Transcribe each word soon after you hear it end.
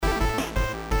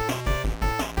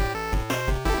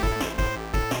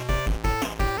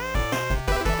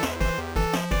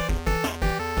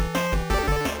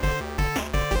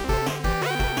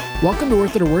Welcome to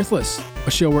Worth It or Worthless,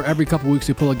 a show where every couple weeks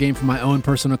we pull a game from my own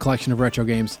personal collection of retro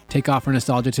games, take off our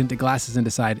nostalgia-tinted glasses and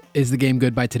decide, is the game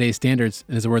good by today's standards,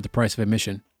 and is it worth the price of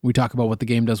admission? We talk about what the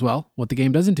game does well, what the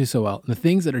game doesn't do so well, and the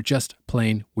things that are just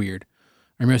plain weird.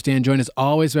 I'm your host, Dan, joined as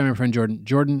always by my friend Jordan.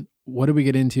 Jordan, what did we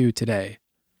get into today?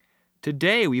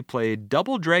 Today we played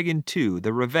Double Dragon 2: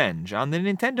 The Revenge on the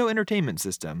Nintendo Entertainment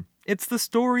System. It's the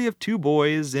story of two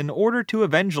boys in order to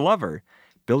avenge a lover.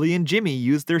 Billy and Jimmy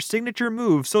use their signature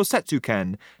move,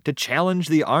 Sosetsuken, to challenge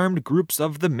the armed groups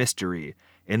of the mystery.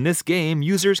 In this game,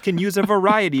 users can use a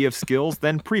variety of skills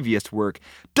than previous work.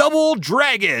 Double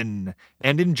Dragon!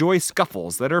 And enjoy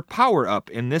scuffles that are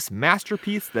power-up in this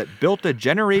masterpiece that built a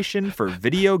generation for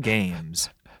video games.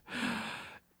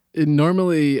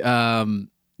 Normally,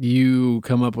 you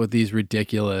come up with these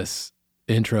ridiculous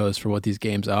intros for what these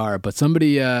games are, but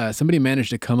somebody managed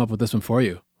to come up with this one for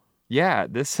you. Yeah,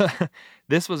 this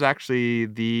was actually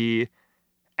the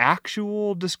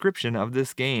actual description of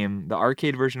this game, the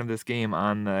arcade version of this game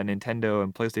on the Nintendo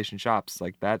and PlayStation shops.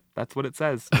 Like that's what it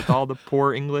says. With all the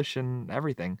poor English and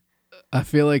everything. I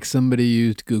feel like somebody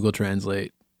used Google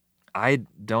Translate. I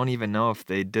don't even know if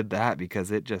they did that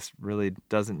because it just really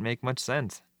doesn't make much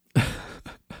sense.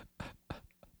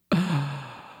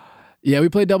 Yeah, we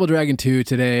played Double Dragon 2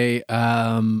 today.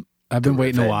 I've been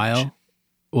waiting a while.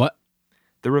 What?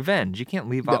 The Revenge. You can't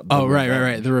leave out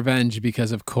right. The Revenge,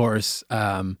 because of course,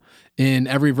 in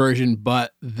every version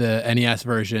but the NES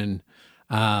version,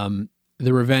 the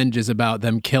Revenge is about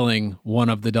them killing one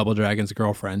of the Double Dragon's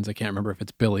girlfriends. I can't remember if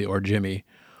it's Billy or Jimmy.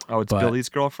 Oh, it's Billy's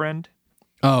girlfriend?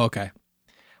 Oh, okay.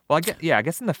 Well, I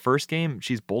guess in the first game,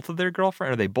 she's both of their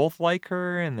girlfriend, or they both like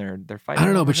her, and they're fighting. I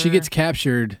don't know, but her. she gets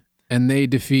captured, and they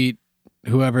defeat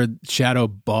whoever Shadow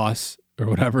Boss or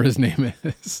whatever his name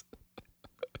is.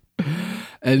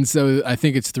 And so I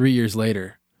think it's 3 years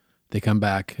later, they come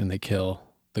back and they kill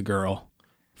the girl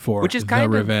for Which is kind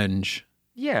of revenge.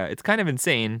 Yeah, it's kind of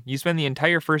insane. You spend the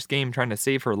entire first game trying to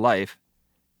save her life.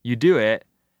 You do it,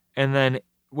 and then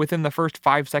within the first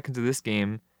 5 seconds of this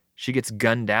game, she gets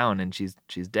gunned down and she's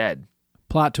dead.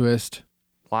 Plot twist.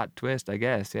 Plot twist, I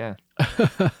guess, yeah.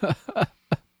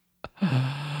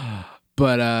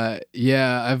 But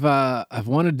yeah, I've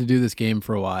wanted to do this game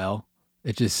for a while.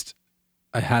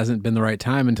 It hasn't been the right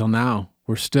time until now.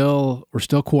 We're still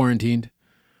quarantined.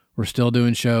 We're still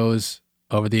doing shows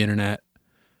over the internet.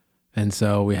 And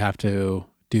so we have to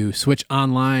do Switch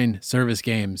Online service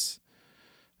games.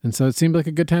 And so it seemed like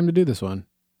a good time to do this one.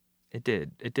 It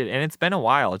did. And it's been a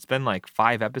while. It's been like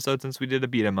 5 episodes since we did a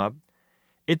beat 'em up.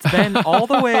 It's been all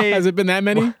the way. Has it been that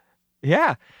many?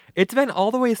 Yeah. It's been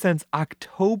all the way since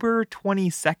October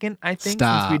 22nd, I think,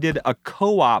 Stop. since we did a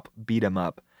co-op beat 'em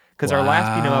up. Because our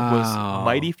last beat 'em up was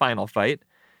Mighty Final Fight,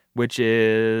 which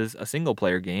is a single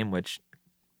player game, which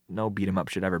no beat 'em up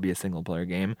should ever be a single player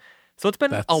game. So it's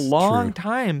been a long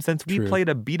time since we played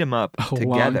a beat 'em up together. A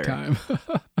long time.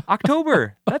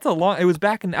 October. That's a long. It was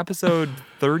back in episode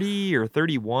 30 or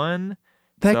 31.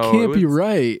 That can't be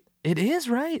right. It is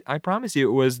right. I promise you.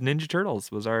 It was Ninja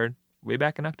Turtles. Was our way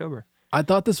back in October. I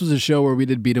thought this was a show where we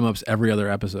did beat 'em ups every other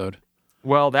episode.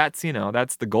 Well, that's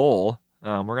the goal.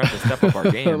 We're going to have to step up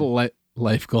our game.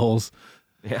 Life goals.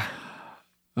 Yeah.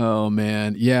 Oh,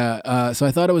 man. Yeah. So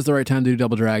I thought it was the right time to do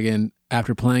Double Dragon.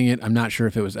 After playing it, I'm not sure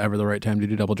if it was ever the right time to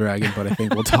do Double Dragon, but I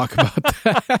think we'll talk about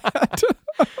that.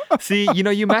 See,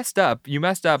 you messed up. You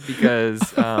messed up because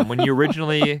when you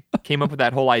originally came up with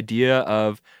that whole idea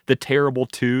of the Terrible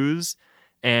Twos,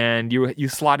 and you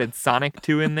slotted Sonic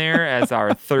 2 in there as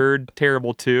our third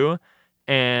Terrible 2,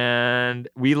 and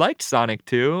we liked Sonic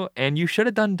 2, and you should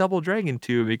have done Double Dragon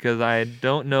 2 because I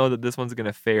don't know that this one's going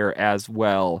to fare as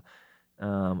well.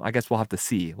 I guess we'll have to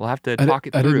see. We'll have to talk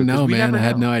it through. I didn't know, man. I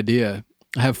had know. no idea.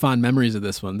 I have fond memories of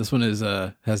this one. This one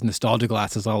has nostalgia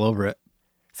glasses all over it.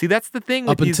 See, that's the thing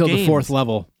with these games. Up until the fourth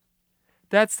level.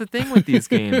 That's the thing with these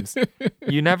games.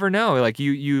 You never know. Like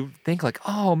you think like,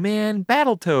 oh man,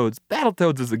 Battletoads.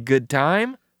 Battletoads is a good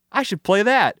time. I should play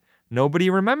that. Nobody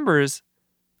remembers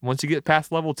once you get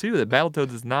past level 2 that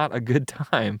Battletoads is not a good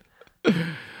time.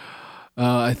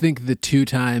 I think the 2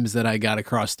 times that I got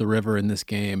across the river in this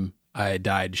game, I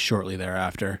died shortly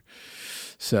thereafter.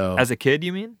 So as a kid,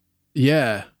 you mean?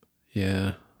 Yeah.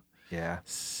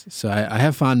 So I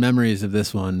have fond memories of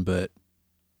this one, but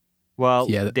well,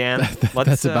 yeah, Dan,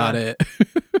 that's about it.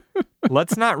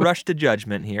 Let's not rush to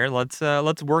judgment here.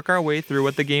 Let's work our way through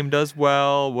what the game does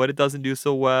well, what it doesn't do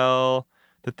so well,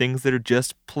 the things that are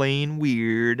just plain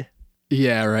weird.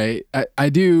 Yeah, right. I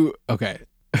do. Okay.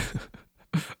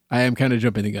 I am kind of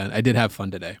jumping the gun. I did have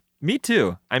fun today. Me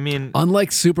too. I mean,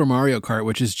 unlike Super Mario Kart,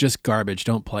 which is just garbage,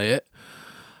 don't play it.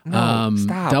 No,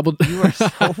 stop. Double. You are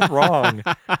so wrong.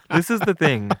 This is the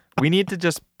thing. We need to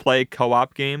just play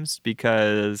co-op games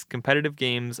because competitive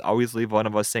games always leave one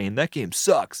of us saying, that game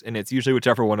sucks. And it's usually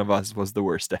whichever one of us was the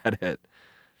worst at it.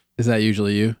 Is that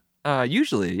usually you?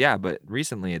 Usually, yeah, but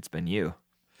recently it's been you.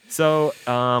 So,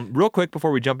 real quick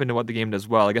before we jump into what the game does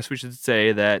well, I guess we should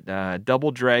say that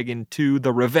Double Dragon 2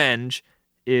 The Revenge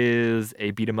is a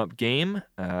beat-em-up game,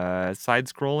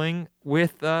 side-scrolling,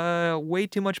 with way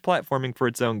too much platforming for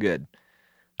its own good.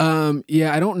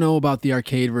 Yeah, I don't know about the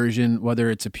arcade version,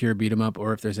 whether it's a pure beat 'em up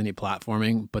or if there's any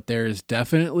platforming, but there's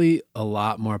definitely a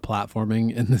lot more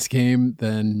platforming in this game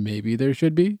than maybe there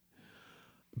should be.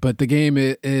 But the game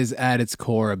is at its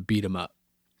core a beat 'em up.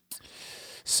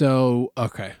 So,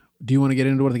 okay. Do you want to get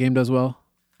into what the game does well?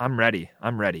 I'm ready. Let's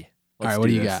All right, what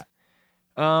do you got?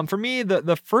 For me,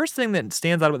 the first thing that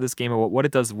stands out about this game, about what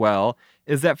it does well,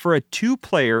 is that for a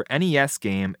 2-player NES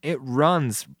game, it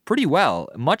runs pretty well.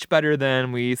 Much better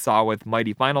than we saw with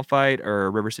Mighty Final Fight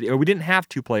or River City. Or we didn't have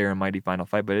 2-player in Mighty Final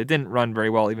Fight, but it didn't run very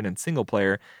well even in single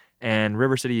player. And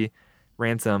River City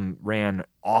Ransom ran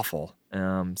awful.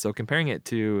 So comparing it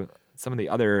to some of the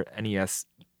other NES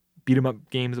beat-em-up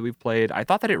games that we've played, I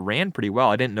thought that it ran pretty well.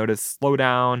 I didn't notice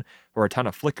slowdown or a ton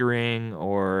of flickering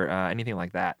or anything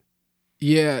like that.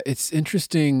 Yeah, it's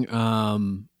interesting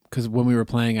because when we were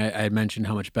playing, I had mentioned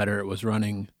how much better it was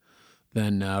running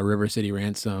than River City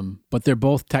Ransom, but they're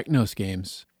both Technos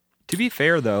games. To be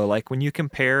fair, though, like when you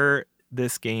compare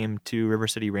this game to River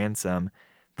City Ransom,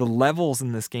 the levels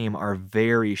in this game are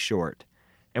very short.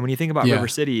 And when you think about River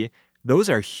City, those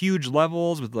are huge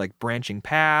levels with like branching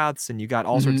paths, and you got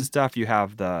all sorts of stuff. You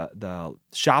have the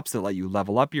shops that let you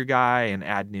level up your guy and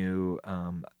add new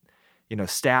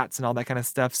stats and all that kind of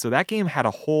stuff. So that game had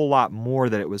a whole lot more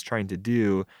that it was trying to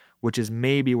do, which is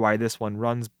maybe why this one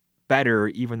runs better,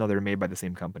 even though they're made by the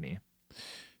same company.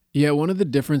 Yeah, one of the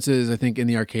differences, I think, in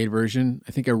the arcade version,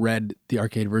 I think I read the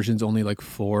arcade version's only like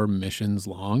 4 missions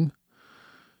long.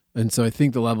 And so I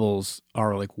think the levels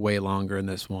are like way longer in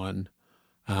this one.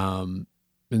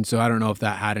 And so I don't know if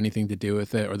that had anything to do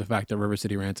with it or the fact that River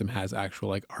City Ransom has actual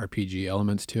like RPG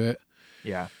elements to it.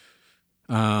 Yeah.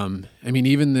 I mean,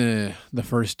 even the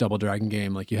first Double Dragon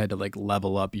game, like you had to like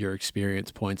level up your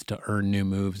experience points to earn new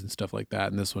moves and stuff like that.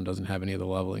 And this one doesn't have any of the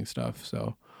leveling stuff.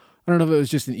 So I don't know if it was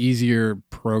just an easier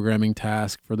programming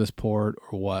task for this port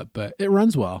or what, but it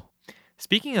runs well.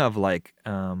 Speaking of like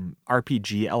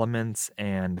RPG elements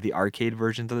and the arcade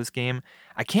versions of this game,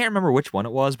 I can't remember which one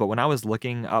it was, but when I was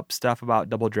looking up stuff about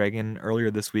Double Dragon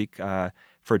earlier this week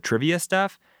for trivia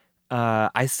stuff,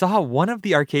 I saw one of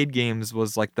the arcade games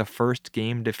was like the first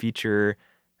game to feature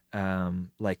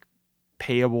like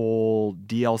payable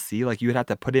DLC. Like you would have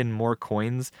to put in more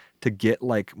coins to get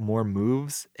like more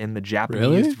moves in the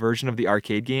Japanese version of the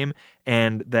arcade game.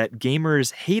 And that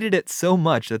gamers hated it so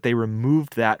much that they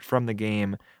removed that from the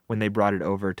game when they brought it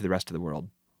over to the rest of the world.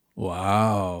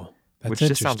 Wow. That's which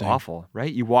just sounds awful,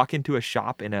 right? You walk into a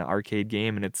shop in an arcade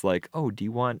game and it's like, oh, do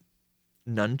you want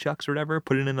nunchucks or whatever?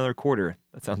 Put in another quarter.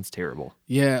 That sounds terrible.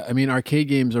 Yeah, I mean, arcade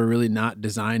games are really not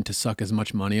designed to suck as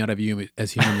much money out of you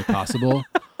as humanly possible.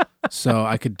 So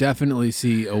I could definitely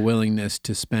see a willingness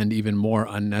to spend even more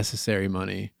unnecessary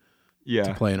money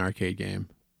to play an arcade game.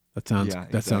 That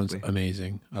sounds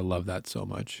amazing. I love that so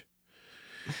much.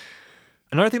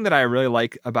 Another thing that I really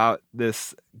like about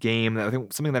this game,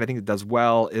 something that I think it does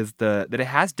well, is that it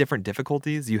has different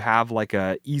difficulties. You have like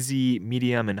a easy,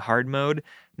 medium, and hard mode.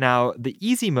 Now, the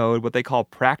easy mode, what they call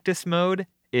practice mode,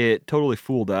 it totally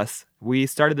fooled us. We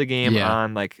started the game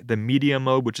on like the medium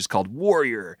mode, which is called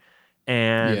Warrior,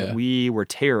 and we were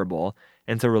terrible.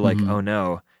 And so we're like, oh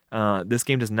no, this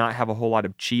game does not have a whole lot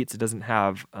of cheats. It doesn't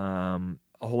have a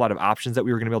whole lot of options that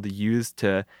we were going to be able to use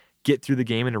to get through the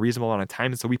game in a reasonable amount of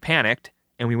time. And so we panicked.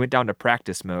 And we went down to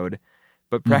practice mode,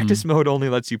 but practice mode only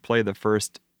lets you play the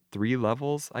first 3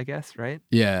 levels, I guess, right?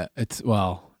 Yeah, I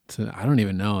don't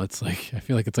even know. It's like, I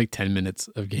feel like it's like 10 minutes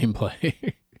of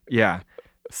gameplay. Yeah.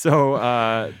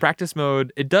 So practice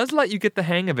mode, it does let you get the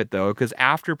hang of it though, because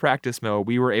after practice mode,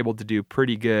 we were able to do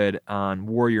pretty good on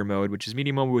warrior mode, which is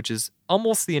medium mode, which is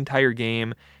almost the entire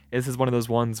game. This is one of those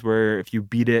ones where if you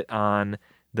beat it on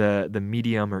the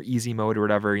medium or easy mode or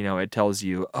whatever, it tells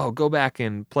you, oh, go back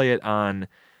and play it on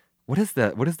what is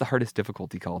the hardest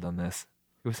difficulty called on this?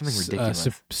 It was something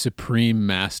ridiculous. Supreme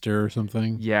Master or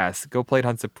something. Yes, go play it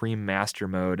on Supreme Master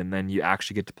mode, and then you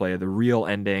actually get to play the real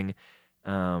ending.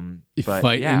 You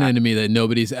fight an enemy that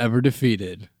nobody's ever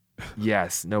defeated.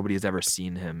 Yes, nobody's ever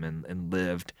seen him and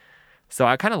lived. So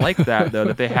I kind of like that though,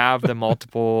 that they have the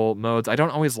multiple modes. I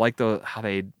don't always like how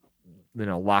they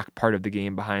lock part of the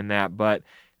game behind that, but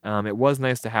it was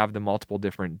nice to have the multiple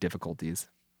different difficulties.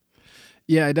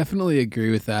 Yeah, I definitely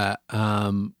agree with that.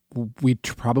 We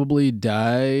probably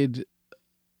died,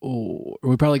 or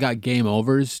we probably got game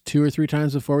overs 2 or 3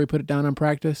 times before we put it down on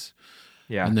practice.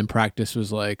 Yeah. And then practice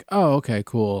was like, oh, okay,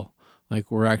 cool. Like,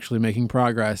 we're actually making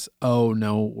progress. Oh,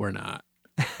 no, we're not.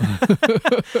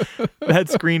 That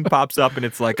screen pops up and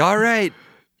it's like, all right,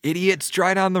 idiots,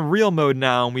 try it on the real mode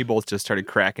now. And we both just started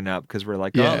cracking up because we're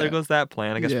like, Yeah. oh, there goes that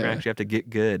plan. I guess we're going to actually have to get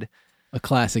good. A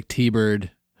classic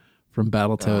T-Bird from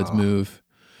Battletoads move.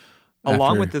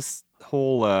 Along with this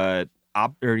whole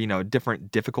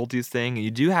different difficulties thing,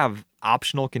 you do have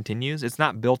optional continues. It's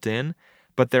not built in,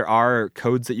 but there are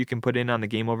codes that you can put in on the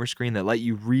game over screen that let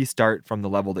you restart from the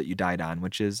level that you died on,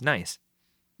 which is nice.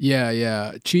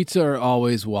 Yeah. Cheats are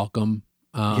always welcome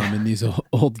in these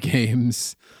old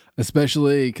games,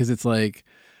 especially because it's like,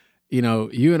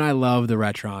 you and I love the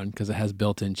Retron because it has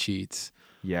built-in cheats.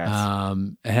 Yes.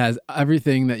 It has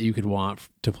everything that you could want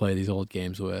to play these old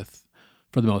games with,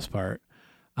 for the most part.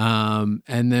 And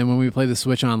then when we play the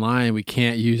Switch Online, we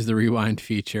can't use the rewind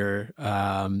feature.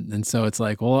 And so it's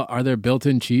like, well, are there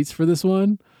built-in cheats for this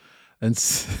one? And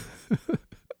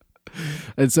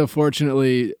and so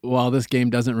fortunately, while this game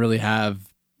doesn't really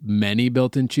have many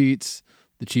built-in cheats,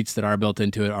 the cheats that are built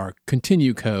into it are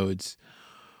continue codes,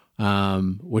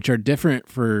 which are different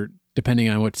for depending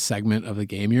on which segment of the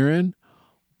game you're in,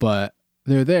 but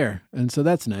they're there. And so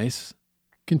that's nice.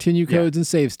 Continue codes and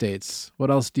save states.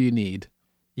 What else do you need?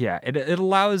 Yeah, it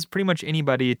allows pretty much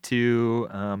anybody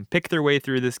to pick their way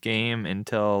through this game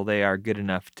until they are good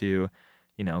enough to,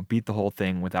 beat the whole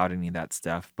thing without any of that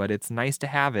stuff. But it's nice to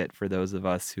have it for those of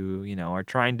us who, are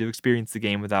trying to experience the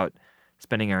game without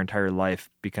spending our entire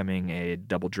life becoming a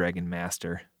Double Dragon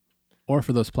master. Or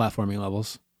for those platforming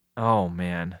levels. Oh,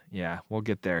 man. Yeah, we'll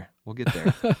get there. What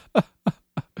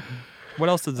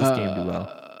else does this game do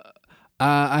well?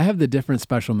 I have the different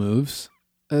special moves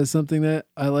as something that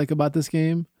I like about this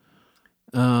game.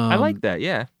 I like that,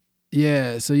 yeah.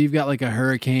 Yeah, so you've got like a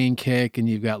hurricane kick, and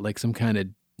you've got like some kind of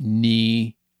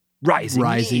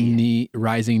rising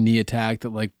knee attack that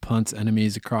like punts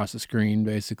enemies across the screen,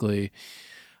 basically.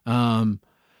 Then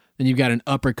you've got an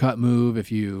uppercut move.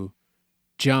 If you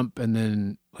jump and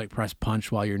then like press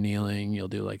punch while you're kneeling, you'll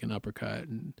do like an uppercut.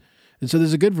 And so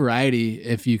there's a good variety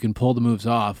if you can pull the moves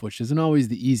off, which isn't always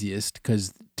the easiest,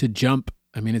 because to jump,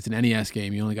 it's an NES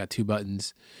game. You only got 2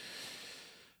 buttons.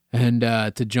 And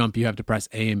to jump, you have to press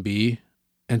A and B.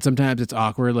 And sometimes it's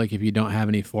awkward. Like if you don't have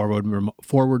any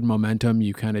forward momentum,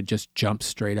 you kind of just jump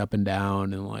straight up and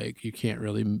down, and like you can't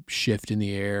really shift in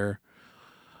the air.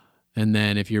 And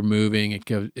then if you're moving,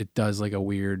 it does like a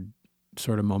weird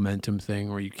sort of momentum thing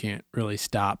where you can't really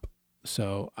stop.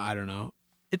 So I don't know.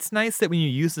 It's nice that when you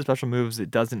use the special moves,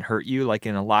 it doesn't hurt you. Like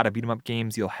in a lot of beat 'em up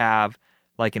games, you'll have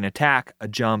like an attack, a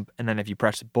jump, and then if you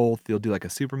press both, you'll do like a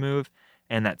super move,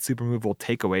 and that super move will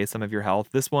take away some of your health.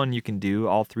 This one, you can do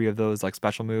all 3 of those like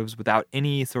special moves without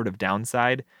any sort of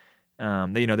downside.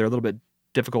 They're a little bit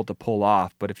difficult to pull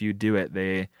off, but if you do it,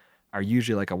 they are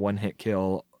usually like a one-hit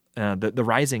kill. The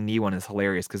rising knee one is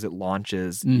hilarious because it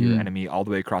launches your enemy all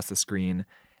the way across the screen,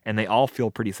 and they all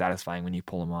feel pretty satisfying when you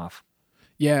pull them off.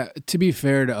 Yeah, to be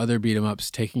fair to other beat 'em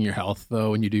ups, taking your health though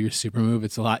when you do your super move,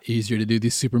 it's a lot easier to do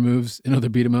these super moves in other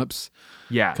beat 'em ups.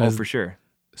 Yeah, for sure.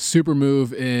 Super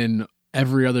move in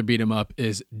every other beat 'em up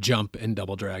is jump in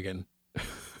Double Dragon.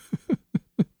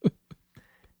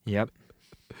 Yep,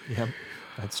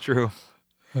 that's true.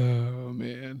 Oh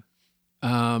man.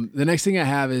 The next thing I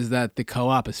have is that the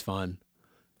co-op is fun.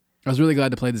 I was really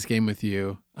glad to play this game with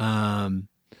you.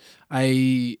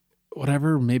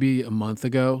 Maybe a month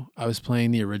ago, I was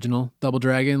playing the original Double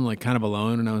Dragon, like kind of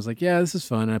alone, and I was like, yeah, this is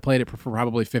fun. And I played it for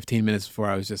probably 15 minutes before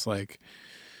I was just like,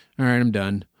 all right, I'm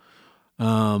done.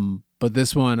 But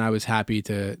this one, I was happy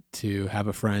to have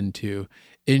a friend to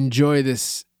enjoy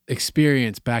this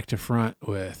experience back to front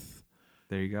with.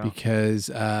 There you go. Because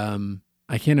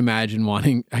I can't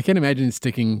imagine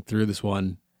sticking through this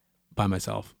one by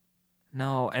myself.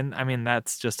 No, and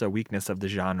that's just a weakness of the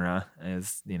genre,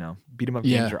 is, beat 'em up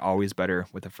games are always better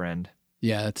with a friend.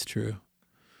 Yeah, that's true.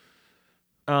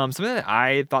 Something that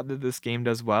I thought that this game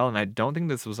does well, and I don't think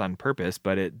this was on purpose,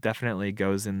 but it definitely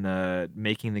goes in the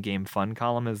making the game fun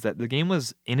column, is that the game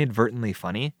was inadvertently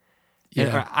funny.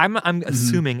 Yeah. And I'm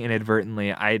assuming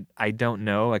inadvertently. I don't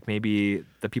know. Like maybe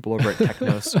the people over at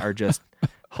Technos are just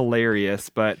hilarious,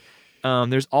 but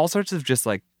there's all sorts of just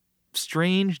like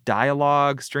strange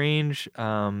dialogue, strange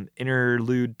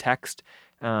interlude text.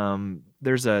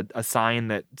 There's a sign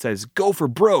that says "Go for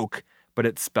broke," but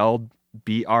it's spelled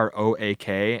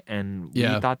BROAK, and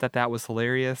we thought that was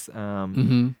hilarious.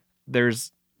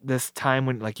 There's this time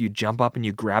when like you jump up and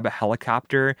you grab a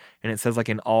helicopter and it says like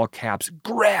in all caps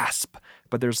grasp,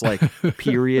 but there's like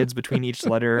periods between each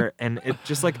letter, and it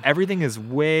just like everything is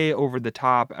way over the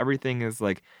top. Everything is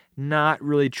like not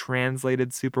really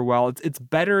translated super well. It's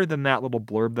better than that little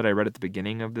blurb that I read at the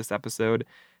beginning of this episode,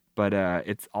 but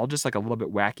it's all just like a little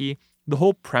bit wacky. The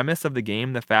whole premise of the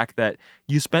game, the fact that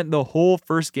you spent the whole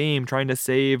first game trying to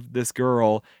save this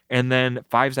girl, and then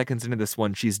 5 seconds into this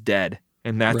one, she's dead.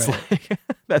 And that's like,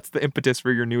 that's the impetus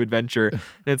for your new adventure. And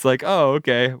it's like, oh,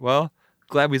 okay, well,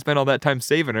 glad we spent all that time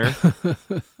saving her.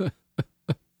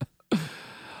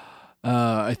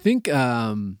 I think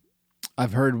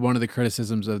I've heard one of the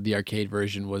criticisms of the arcade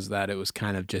version was that it was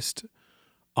kind of just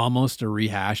almost a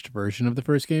rehashed version of the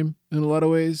first game in a lot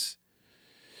of ways.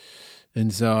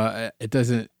 And so it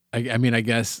doesn't, I mean, I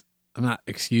guess I'm not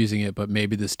excusing it, but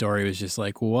maybe the story was just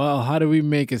like, well, how do we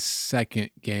make a second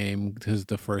game? Because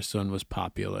the first one was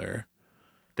popular.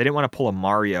 They didn't want to pull a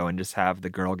Mario and just have the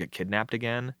girl get kidnapped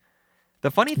again.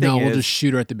 The funny thing is... No, we'll just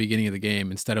shoot her at the beginning of the game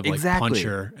instead of like punch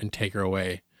her and take her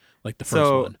away like the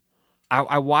first one.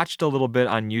 I watched a little bit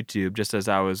on YouTube just as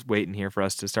I was waiting here for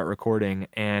us to start recording.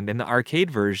 And in the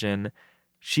arcade version,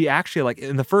 she actually, like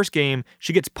in the first game,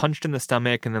 she gets punched in the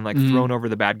stomach and then like thrown over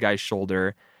the bad guy's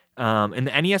shoulder. In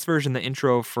the NES version, the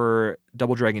intro for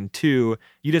Double Dragon 2,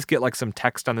 you just get like some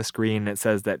text on the screen that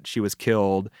says that she was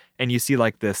killed, and you see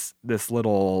like this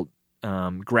little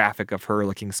graphic of her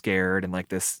looking scared and like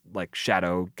this like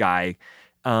shadow guy.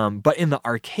 But in the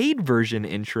arcade version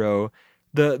intro,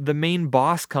 the main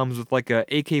boss comes with like a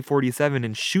AK-47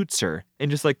 and shoots her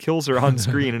and just like kills her on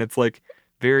screen, and it's like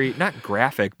very not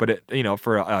graphic, but it, you know,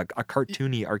 for a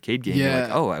cartoony arcade game, you're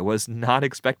like, oh, I was not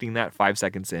expecting that 5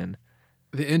 seconds in.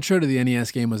 The intro to the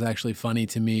NES game was actually funny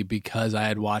to me because I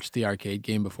had watched the arcade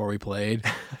game before we played.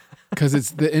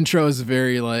 Because the intro is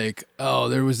very like, oh,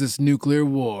 there was this nuclear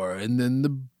war, and then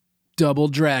the double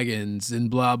dragons, and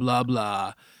blah, blah,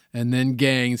 blah. And then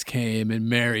gangs came, and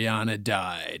Mariana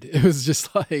died. It was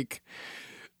just like,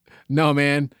 no,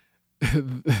 man.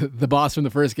 The boss from the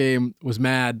first game was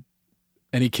mad,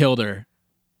 and he killed her.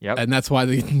 Yep. And that's why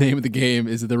the name of the game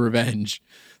is The Revenge.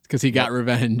 Because he got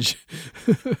revenge.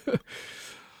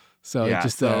 So yeah,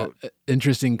 just an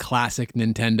interesting classic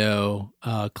Nintendo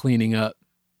cleaning up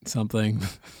something.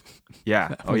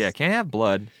 Yeah. Oh, yeah. Can't have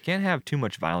blood. Can't have too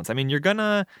much violence. I mean, you're going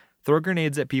to throw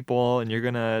grenades at people and you're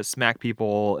going to smack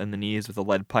people in the knees with a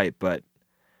lead pipe. But,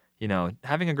 you know,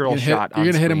 having a girl shot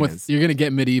on screen you're going to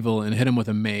get medieval and hit him with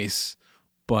a mace.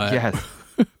 But yes.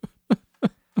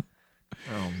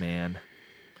 Oh, man.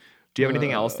 Do you have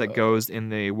anything else that goes in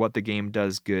the what the game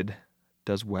does good,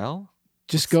 does well?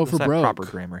 Just go for broke. Proper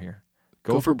grammar here.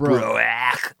 Go for broke.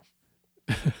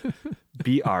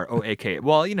 B-R-O-A-K.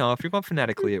 Well, you know, if you're going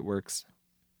phonetically, it works.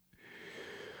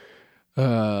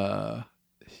 Yeah.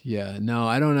 No,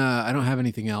 I don't have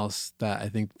anything else that I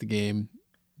think the game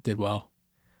did well.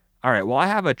 All right. Well, I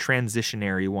have a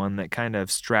transitionary one that kind of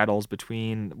straddles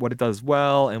between what it does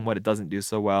well and what it doesn't do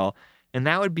so well, and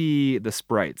that would be the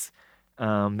sprites.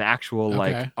 The actual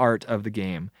like art of the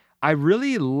game. I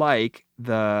really like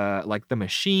the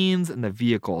machines and the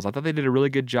vehicles. I thought they did a really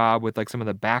good job with like some of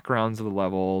the backgrounds of the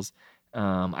levels.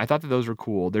 I thought that those were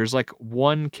cool. There's like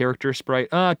two character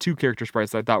sprites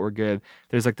that I thought were good.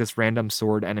 There's like this random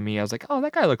sword enemy. I was like, oh,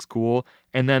 that guy looks cool.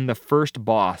 And then the first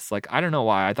boss, like, I don't know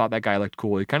why I thought that guy looked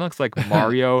cool. He kind of looks like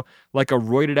Mario, like a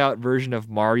roided out version of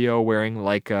Mario wearing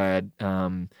like a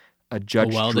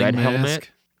Judge Dredd helmet.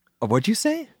 What'd you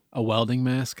say? A welding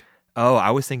mask? Oh,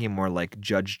 I was thinking more like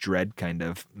Judge Dredd kind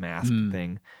of mask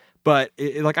thing. But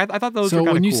I thought those were kind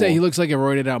of cool. So when you say he looks like a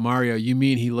roided out Mario, you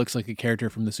mean he looks like a character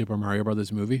from the Super Mario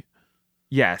Brothers movie?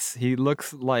 Yes, he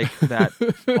looks like that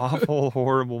awful,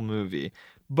 horrible movie.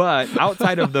 But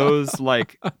outside of those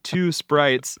like two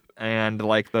sprites and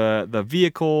like the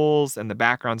vehicles and the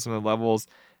backgrounds of the levels,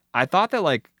 I thought that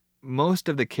like most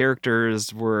of the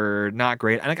characters were not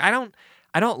great. And like I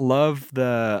don't love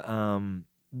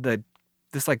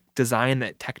this like design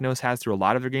that Technos has through a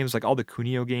lot of their games, like all the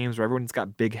Kunio games where everyone's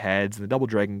got big heads and the Double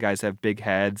Dragon guys have big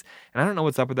heads. And I don't know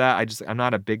what's up with that. I'm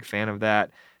not a big fan of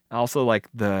that. Also, like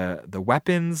the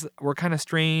weapons were kind of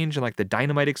strange, and like the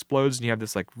dynamite explodes and you have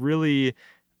this like really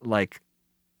like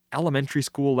elementary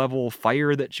school level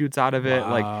fire that shoots out of it.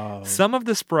 Wow. Like some of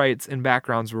the sprites and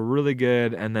backgrounds were really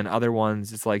good, and then other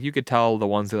ones, it's like you could tell the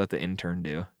ones that let the intern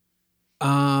do.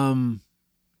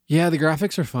 Yeah, the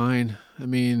graphics are fine. I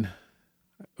mean,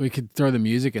 we could throw the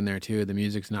music in there too. The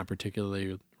music's not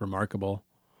particularly remarkable.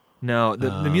 No,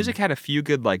 the music had a few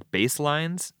good like bass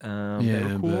lines that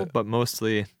were cool, but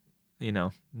mostly, you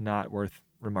know, not worth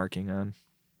remarking on.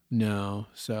 No.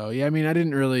 So, yeah, I mean, I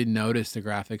didn't really notice the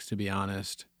graphics, to be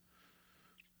honest.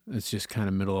 It's just kind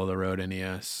of middle of the road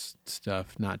NES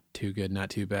stuff. Not too good, not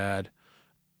too bad.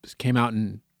 It came out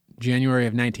in January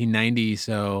of 1990,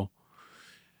 so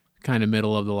kind of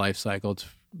middle of the life cycle. It's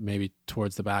maybe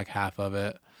towards the back half of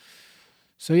it.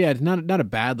 So, yeah, it's not a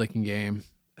bad looking game.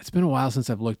 It's been a while since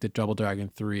I've looked at Double Dragon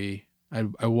 3.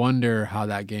 I wonder how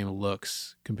that game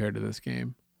looks compared to this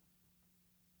game.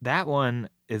 That one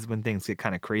is when things get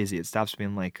kind of crazy. It stops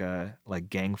being like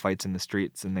gang fights in the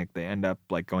streets, and they end up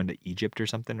like going to Egypt or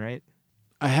something, right?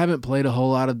 I haven't played a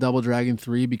whole lot of Double Dragon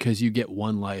 3 because you get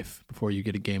one life before you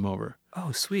get a game over.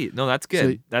 Oh, sweet. No, that's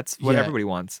good. So, that's what yeah, everybody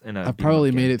wants in a I've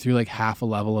probably made it through like half a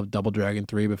level of Double Dragon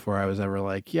 3 before I was ever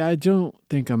like, yeah, I don't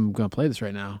think I'm going to play this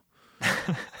right now.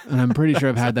 And I'm pretty sure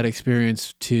I've had that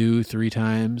experience 2-3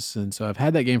 times. And so I've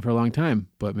had that game for a long time,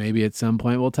 but maybe at some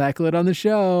point we'll tackle it on the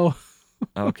show.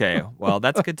 Okay, well,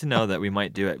 that's good to know that we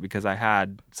might do it, because I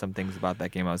had some things about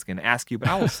that game I was going to ask you, but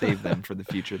I will save them for the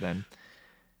future then.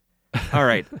 All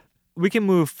right, we can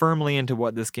move firmly into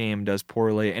what this game does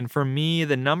poorly. And for me,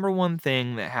 the number one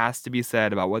thing that has to be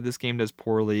said about what this game does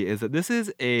poorly is that this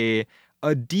is a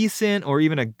decent or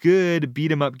even a good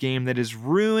beat-em-up game that is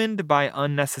ruined by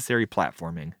unnecessary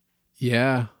platforming.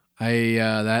 Yeah,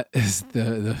 that is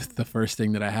the first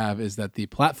thing that I have, is that the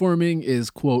platforming is,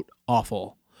 quote,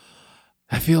 awful.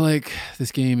 I feel like this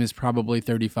game is probably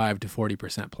 35 to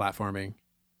 40% platforming,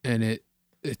 and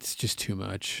it's just too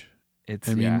much.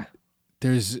 And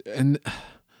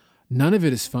none of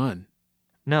it is fun.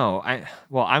 No,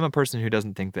 I'm a person who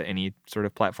doesn't think that any sort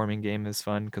of platforming game is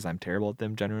fun, because I'm terrible at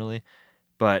them generally.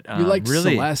 But you like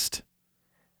really, Celeste?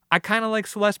 I kind of like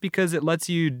Celeste because it lets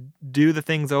you do the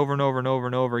things over and over and over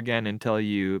and over again until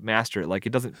you master it. Like, it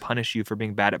doesn't punish you for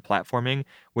being bad at platforming,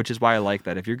 which is why I like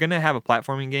that. If you're going to have a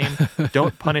platforming game,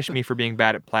 don't punish me for being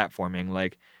bad at platforming.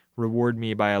 Like, reward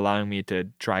me by allowing me to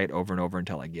try it over and over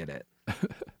until I get it.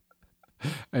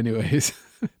 Anyways.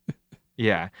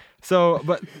 Yeah. So,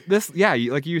 but this, yeah,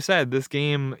 like you said, this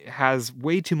game has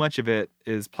way too much of it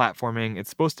is platforming. It's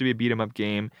supposed to be a beat 'em up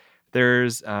game.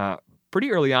 There's, pretty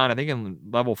early on, I think in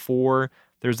level 4,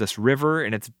 there's this river,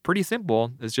 and it's pretty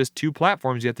simple. It's just 2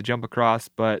 platforms you have to jump across,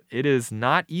 but it is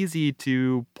not easy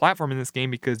to platform in this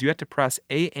game because you have to press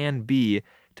A and B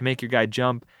to make your guy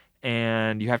jump,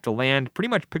 and you have to land pretty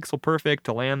much pixel perfect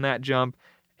to land that jump.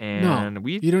 And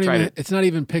it's not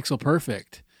even pixel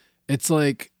perfect. It's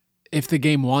like, if the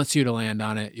game wants you to land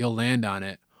on it, you'll land on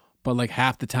it, but like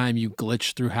half the time you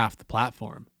glitch through half the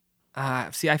platform.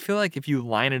 See, I feel like if you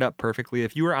line it up perfectly,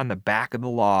 if you were on the back of the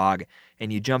log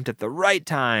and you jumped at the right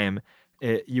time,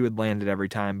 you would land it every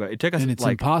time. But it took us, and it's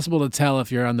impossible to tell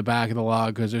if you're on the back of the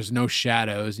log because there's no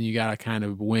shadows, and you got to kind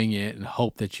of wing it and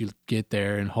hope that you get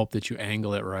there and hope that you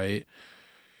angle it right.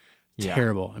 Yeah.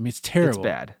 Terrible. I mean, it's terrible.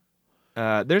 It's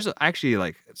bad. There's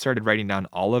actually started writing down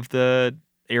all of the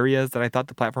areas that I thought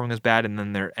the platforming was bad, and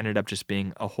then there ended up just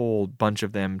being a whole bunch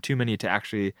of them, too many to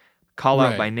actually call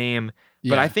out by name.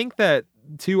 But I think that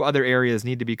 2 other areas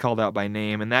need to be called out by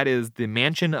name, and that is the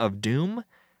Mansion of Doom,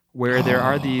 where there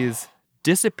are these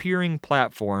disappearing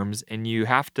platforms, and you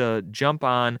have to jump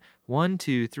on 1,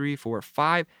 2, 3, 4,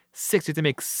 5, 6. You have to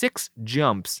make 6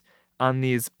 jumps on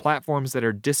these platforms that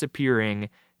are disappearing,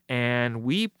 and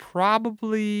we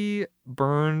probably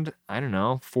burned,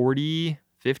 40,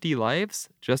 50 lives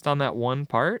just on that one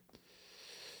part.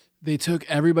 They took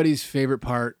everybody's favorite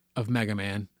part of Mega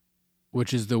Man,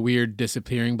 which is the weird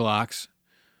disappearing blocks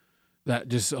that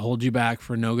just hold you back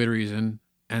for no good reason.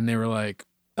 And they were like,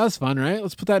 that's fun, right?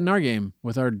 Let's put that in our game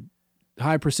with our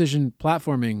high precision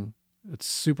platforming. It's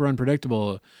super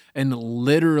unpredictable. And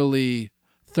literally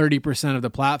 30% of the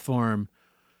platform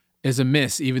is a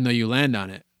miss, even though you land on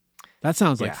it. That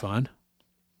sounds like fun.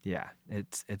 Yeah,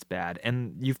 it's bad.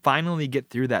 And you finally get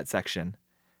through that section.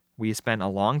 We spent a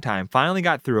long time, finally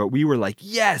got through it. We were like,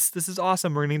 yes, this is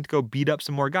awesome. We're going to go beat up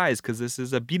some more guys because this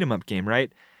is a beat 'em up game,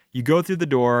 right? You go through the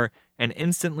door, and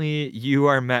instantly you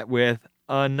are met with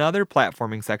another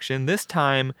platforming section, this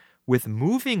time with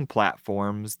moving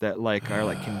platforms that are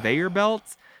like conveyor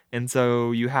belts. And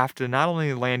so you have to not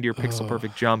only land your pixel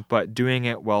perfect jump, but doing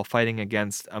it while fighting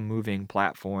against a moving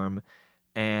platform.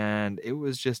 And it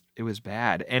was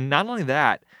bad. And not only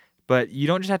that, but you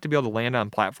don't just have to be able to land on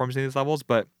platforms in these levels,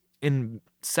 but in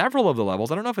several of the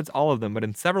levels, I don't know if it's all of them, but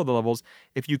in several of the levels,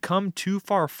 if you come too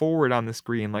far forward on the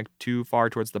screen, like too far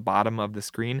towards the bottom of the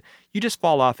screen, you just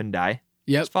fall off and die.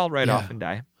 Yep. Just fall right off and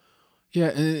die. Yeah,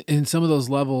 and in some of those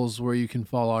levels where you can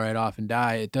fall right off and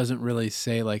die, it doesn't really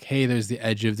say like, hey, there's the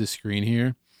edge of the screen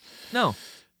here. No.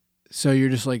 So you're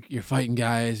just like, you're fighting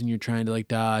guys and you're trying to like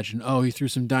dodge and, oh, he threw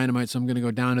some dynamite. So I'm going to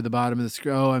go down to the bottom of the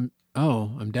screen.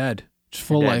 I'm dead. Just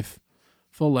full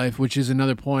life, which is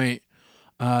another point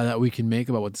that we can make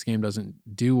about what this game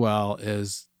doesn't do well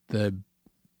is the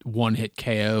one-hit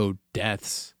KO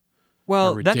deaths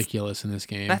are ridiculous in this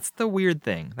game. That's the weird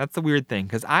thing.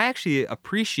 Because I actually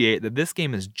appreciate that this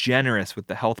game is generous with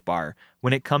the health bar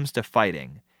when it comes to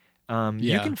fighting.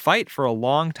 You can fight for a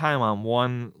long time on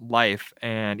one life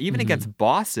and even against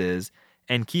bosses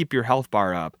and keep your health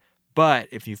bar up. But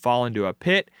if you fall into a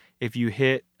pit, if you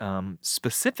hit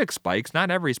specific spikes, not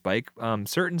every spike,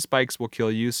 certain spikes will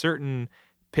kill you, certain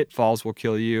pitfalls will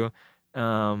kill you.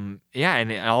 And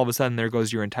all of a sudden there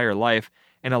goes your entire life.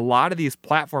 And a lot of these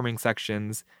platforming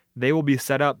sections, they will be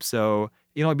set up so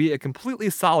it'll be a completely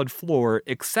solid floor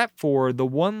except for the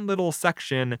one little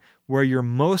section where you're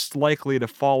most likely to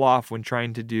fall off when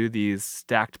trying to do these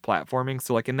stacked platforming.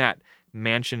 So like in that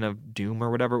Mansion of Doom or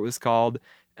whatever it was called,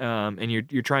 and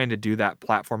you're trying to do that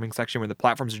platforming section where the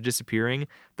platforms are disappearing,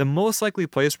 the most likely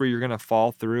place where you're going to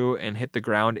fall through and hit the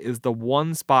ground is the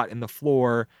one spot in the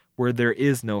floor where there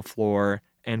is no floor,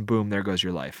 and boom, there goes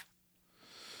your life.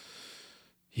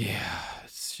 Yeah,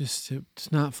 it's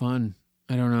not fun.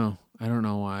 I don't know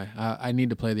why. I need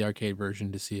to play the arcade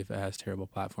version to see if it has terrible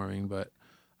platforming, but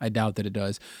I doubt that it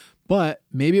does. But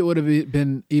maybe it would have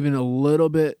been even a little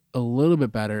bit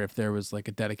better if there was like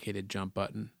a dedicated jump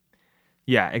button.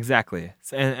 Yeah, exactly.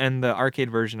 And the arcade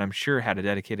version, I'm sure, had a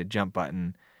dedicated jump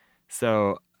button.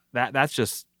 So that's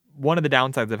just one of the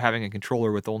downsides of having a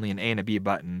controller with only an A and a B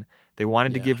button. They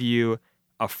wanted to give you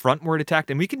a frontward attack,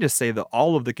 and we can just say that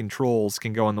all of the controls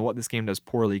can go on the what this game does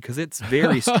poorly because it's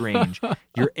very strange.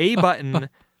 Your A button,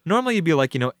 normally you'd be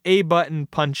like, A button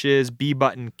punches, B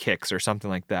button kicks or something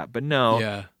like that. But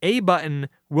no, A button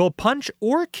will punch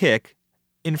or kick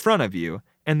in front of you,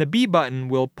 and the B button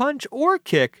will punch or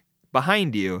kick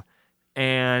behind you.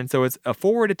 And so it's a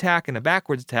forward attack and a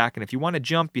backwards attack, and if you want to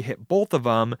jump, you hit both of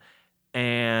them.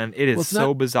 And it is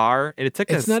bizarre.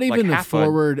 It's not even a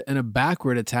forward and a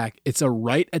backward attack. It's a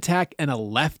right attack and a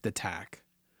left attack.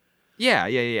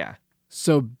 Yeah.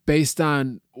 So based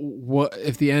on what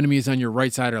if the enemy is on your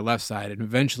right side or left side, and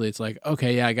eventually it's like,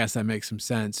 okay, yeah, I guess that makes some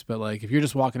sense. But like if you're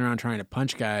just walking around trying to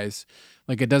punch guys,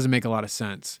 like it doesn't make a lot of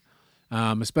sense.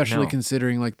 Especially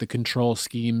considering like the control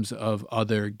schemes of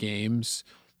other games.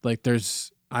 Like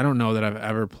I don't know that I've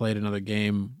ever played another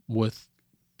game with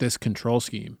this control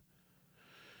scheme.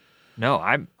 No,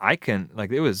 I can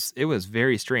like it was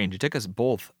very strange. It took us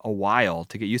both a while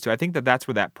to get used to. I think that's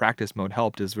where that practice mode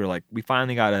helped. Is we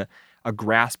finally got a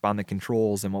grasp on the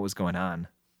controls and what was going on.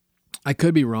 I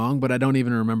could be wrong, but I don't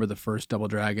even remember the first Double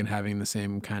Dragon having the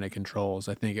same kind of controls.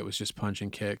 I think it was just punch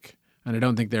and kick, and I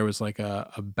don't think there was like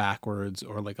a backwards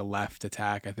or like a left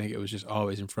attack. I think it was just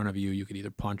always in front of you. You could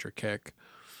either punch or kick.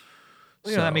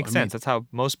 Well, that makes sense. That's how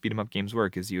most beat 'em up games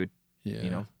work. Is you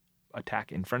would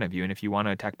attack in front of you, and if you want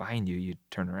to attack behind you, you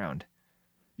turn around.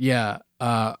 Yeah,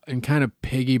 and kind of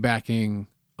piggybacking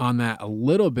on that a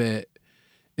little bit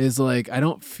is like I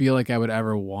don't feel like I would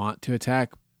ever want to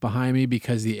attack behind me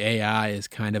because the AI is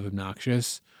kind of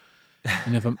obnoxious,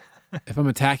 and if I'm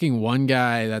attacking one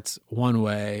guy that's one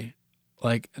way,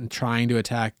 like and trying to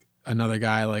attack another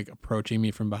guy like approaching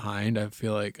me from behind, I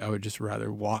feel like I would just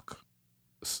rather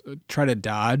try to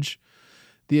dodge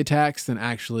the attacks than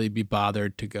actually be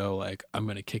bothered to go like I'm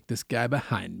gonna kick this guy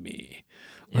behind me.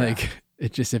 Like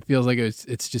it feels like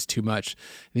it's just too much.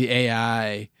 The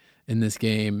AI in this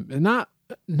game, not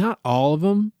all of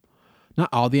them, not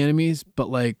all the enemies, but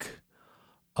like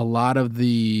a lot of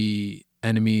the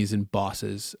enemies and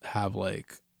bosses have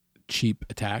like cheap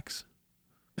attacks,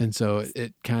 and so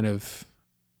it kind of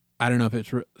I don't know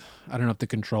if the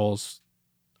controls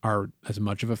are as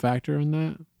much of a factor in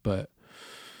that, but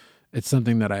it's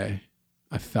something that I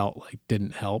felt like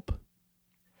didn't help.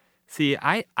 See,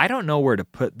 I don't know where to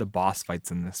put the boss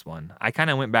fights in this one. I kind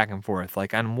of went back and forth.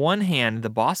 Like on one hand, the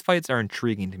boss fights are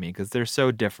intriguing to me because they're so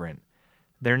different.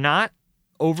 They're not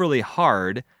overly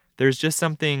hard. There's just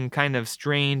something kind of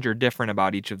strange or different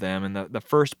about each of them. And the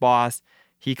first boss,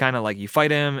 he kind of like you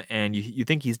fight him and you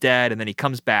think he's dead, and then he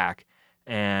comes back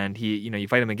and you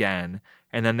fight him again.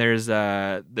 And then there's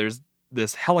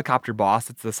this helicopter boss.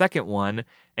 It's the second one,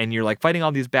 and you're like fighting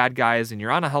all these bad guys, and you're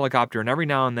on a helicopter, and every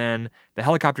now and then the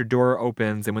helicopter door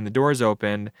opens, and when the door's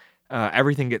opened,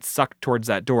 everything gets sucked towards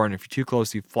that door, and if you're too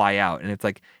close, you fly out. And it's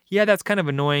like, yeah, that's kind of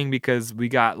annoying because we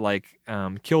got like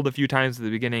killed a few times at the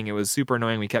beginning. It was super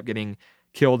annoying. We kept getting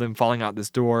killed and falling out this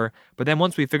door. But then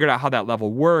once we figured out how that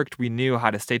level worked, we knew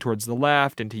how to stay towards the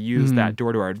left and to use that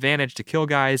door to our advantage to kill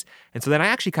guys. And so then I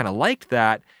actually kind of liked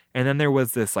that. And then there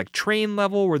was this like train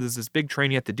level where there's this big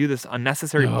train. You have to do this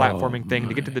unnecessary Oh, platforming thing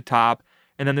to get to the top.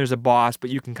 And then there's a boss, but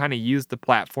you can kind of use the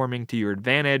platforming to your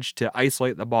advantage to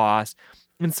isolate the boss.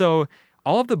 And so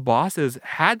all of the bosses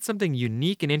had something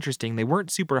unique and interesting. They weren't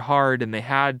super hard, and they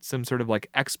had some sort of like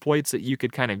exploits that you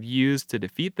could kind of use to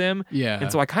defeat them. Yeah.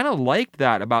 And so I kind of liked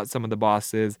that about some of the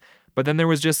bosses. But then there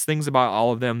was just things about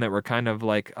all of them that were kind of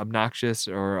like obnoxious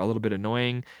or a little bit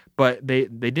annoying. But they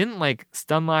didn't like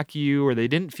stun lock you, or they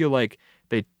didn't feel like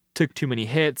they took too many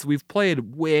hits. We've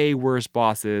played way worse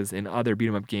bosses in other beat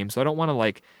 'em up games, so I don't want to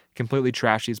like completely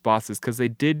trash these bosses because they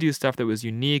did do stuff that was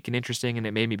unique and interesting, and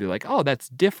it made me be like, oh, that's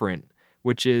different,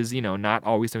 which is, not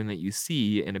always something that you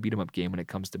see in a beat 'em up game when it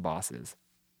comes to bosses.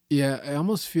 Yeah, I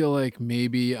almost feel like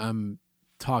maybe I'm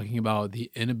talking about the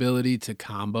inability to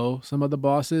combo some of the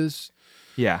bosses.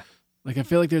 Yeah. Like, I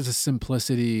feel like there's a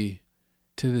simplicity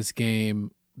to this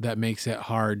game that makes it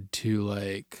hard to,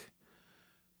 like,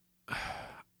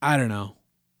 I don't know.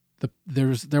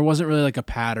 There wasn't really like a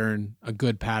pattern, a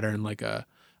good pattern, like a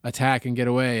attack and get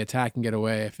away.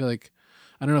 I feel like,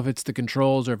 I don't know if it's the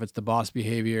controls or if it's the boss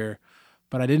behavior,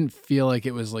 but I didn't feel like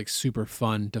it was like super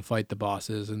fun to fight the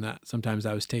bosses, and that sometimes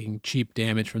I was taking cheap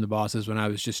damage from the bosses when I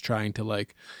was just trying to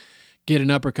like get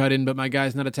an uppercut in, but my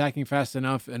guy's not attacking fast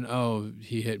enough, and oh,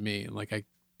 he hit me. Like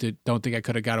don't think I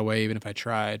could have got away even if I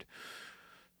tried.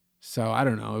 So I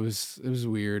don't know. It was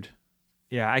weird.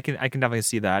 Yeah, I can definitely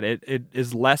see that. It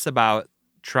is less about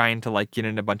trying to like get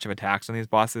in a bunch of attacks on these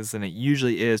bosses than it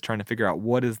usually is trying to figure out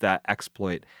what is that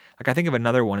exploit. Like I think of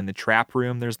another one in the trap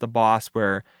room. There's the boss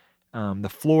where the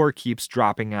floor keeps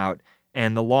dropping out,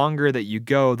 and the longer that you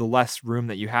go, the less room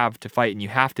that you have to fight, and you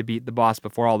have to beat the boss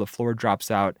before all the floor drops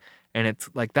out. And it's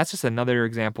like that's just another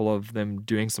example of them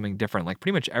doing something different. Like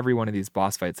pretty much every one of these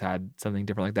boss fights had something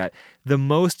different like that. The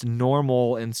most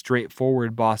normal and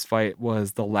straightforward boss fight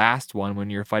was the last one when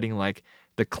you're fighting like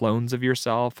the clones of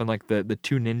yourself and like the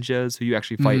two ninjas who you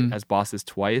actually fight as bosses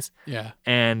twice. Yeah.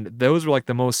 And those were like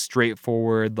the most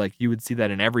straightforward. Like you would see that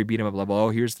in every beat 'em up level. Oh,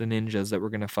 here's the ninjas that we're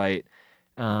gonna fight.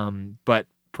 But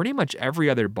pretty much every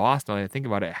other boss, now that I think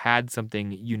about it, had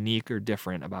something unique or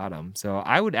different about them. So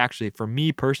I would actually, for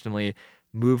me personally,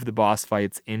 move the boss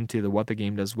fights into the what the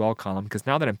game does well column, because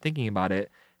now that I'm thinking about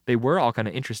it, they were all kind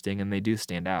of interesting and they do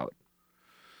stand out.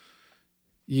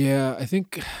 Yeah, I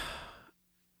think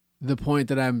the point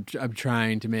that I'm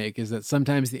trying to make is that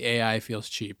sometimes the AI feels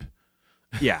cheap.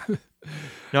 Yeah.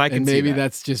 No, I can and see maybe that.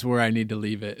 That's just where I need to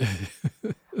leave it.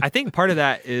 I think part of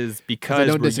that is because I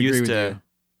don't we're disagree used with to. you.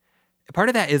 Part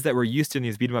of that is that we're used to in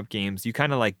these beat 'em up games. You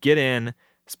kind of like get in,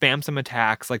 spam some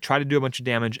attacks, like try to do a bunch of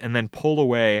damage, and then pull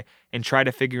away and try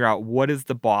to figure out what is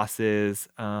the boss's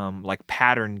like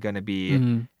pattern gonna be.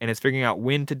 Mhm. And it's figuring out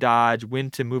when to dodge,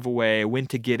 when to move away, when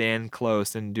to get in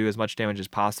close and do as much damage as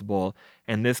possible.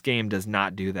 And this game does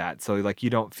not do that. So like you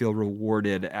don't feel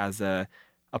rewarded as a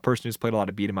person who's played a lot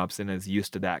of beat 'em ups and is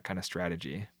used to that kind of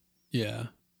strategy. Yeah,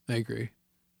 I agree.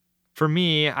 For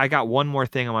me, I got one more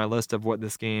thing on my list of what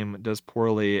this game does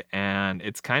poorly, and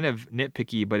it's kind of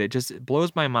nitpicky, but it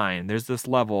blows my mind. There's this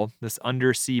level, this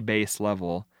undersea base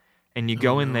level, and you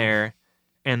go in there,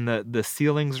 and the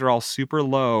ceilings are all super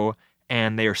low,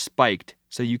 and they are spiked,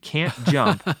 so you can't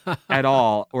jump at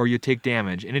all, or you take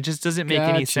damage, and it just doesn't make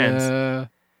any sense.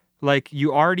 Gotcha. Like,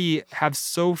 you already have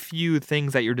so few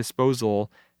things at your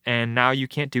disposal, and now you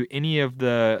can't do any of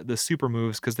the super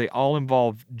moves because they all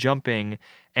involve jumping.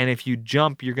 And if you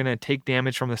jump, you're going to take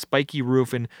damage from the spiky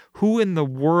roof. And who in the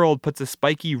world puts a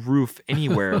spiky roof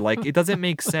anywhere? Like, it doesn't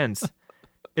make sense.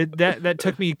 That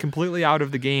took me completely out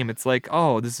of the game. It's like,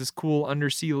 oh, this is cool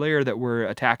undersea layer that we're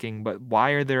attacking, but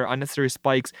why are there unnecessary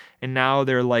spikes? And now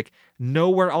they're like,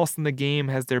 nowhere else in the game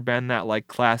has there been that like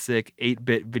classic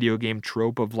 8-bit video game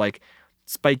trope of like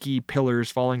spiky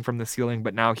pillars falling from the ceiling,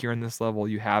 but now here in this level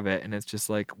you have it, and it's just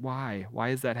like, why? Why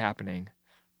is that happening?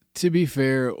 To be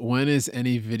fair, when is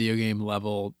any video game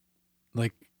level,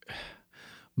 like,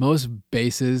 most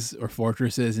bases or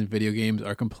fortresses in video games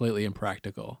are completely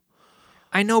impractical.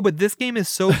 I know, but this game is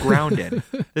so grounded.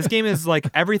 This game is like,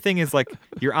 everything is like,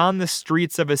 you're on the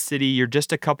streets of a city, you're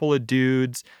just a couple of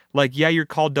dudes. Like, yeah, you're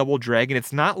called Double Dragon.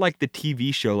 It's not like the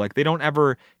TV show. Like, they don't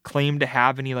ever claim to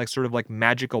have any like sort of like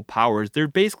magical powers. They're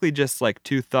basically just like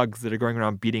two thugs that are going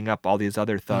around beating up all these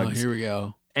other thugs. Oh, here we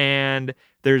go. And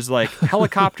there's like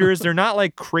helicopters. They're not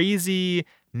like crazy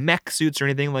mech suits or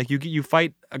anything. Like you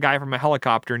fight a guy from a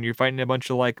helicopter and you're fighting a bunch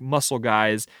of like muscle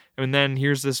guys. And then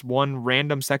here's this one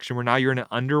random section where now you're in an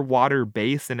underwater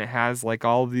base and it has like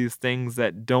all of these things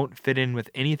that don't fit in with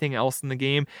anything else in the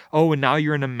game. Oh, and now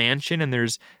you're in a mansion and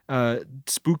there's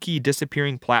spooky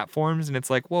disappearing platforms. And it's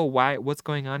like, whoa, why? What's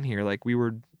going on here? Like we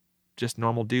were just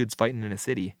normal dudes fighting in a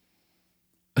city.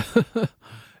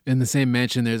 In the same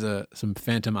mansion, there's some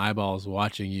phantom eyeballs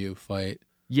watching you fight.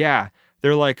 Yeah,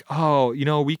 they're like, oh,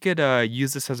 we could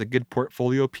use this as a good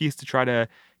portfolio piece to try to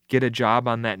get a job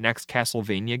on that next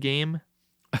Castlevania game.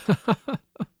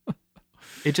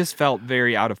 It just felt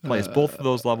very out of place. Both of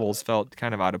those levels felt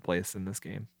kind of out of place in this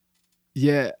game.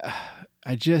 Yeah,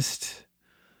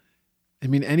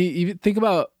 even think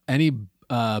about any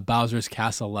Bowser's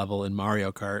Castle level in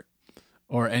Mario Kart,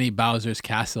 or any Bowser's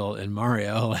Castle in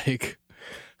Mario. Like,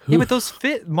 yeah, but those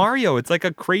fit Mario. It's like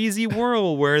a crazy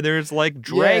world where there's like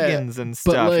dragons and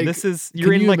stuff. Like, this is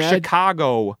you're in like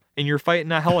Chicago and you're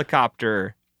fighting a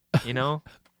helicopter.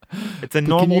 It's a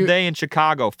normal day in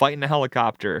Chicago fighting a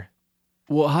helicopter.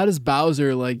 Well, how does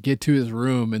Bowser like get to his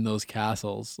room in those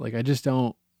castles? Like, I just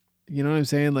don't. You know what I'm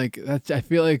saying? Like, I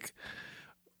feel like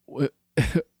when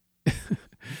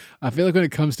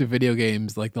it comes to video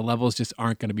games, like the levels just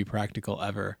aren't going to be practical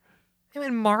ever. I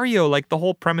mean, Mario, like the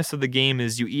whole premise of the game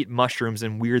is you eat mushrooms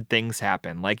and weird things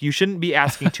happen. Like, you shouldn't be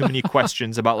asking too many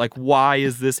questions about like, why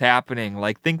is this happening?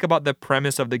 Like, think about the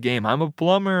premise of the game. I'm a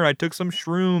plumber. I took some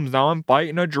shrooms. Now I'm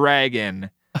fighting a dragon.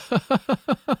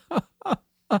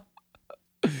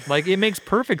 Like, it makes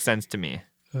perfect sense to me.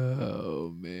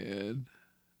 Oh, man.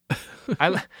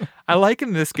 I like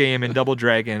in this game, in Double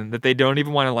Dragon, that they don't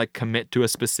even want to like commit to a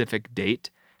specific date.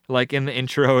 Like in the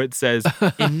intro, it says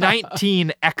in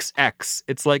 19XX.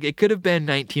 It's like it could have been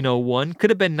 1901, could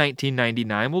have been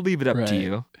 1999. We'll leave it up to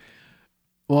you.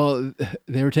 Well,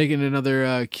 they were taking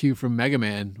another cue from Mega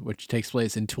Man, which takes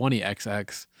place in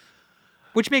 20XX.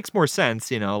 Which makes more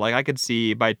sense, like I could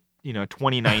see by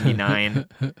 2099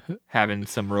 having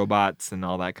some robots and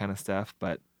all that kind of stuff,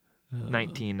 but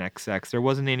 19XX, there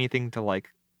wasn't anything to like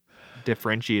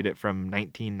differentiate it from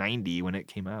 1990 when it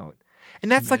came out.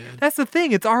 And that's the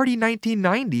thing, it's already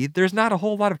 1990. There's not a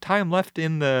whole lot of time left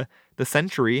in the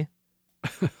century.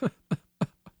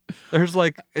 There's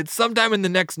like, it's sometime in the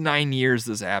next 9 years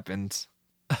this happens.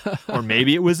 Or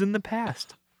maybe it was in the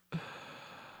past.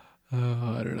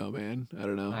 Oh, I don't know, man. I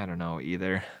don't know. I don't know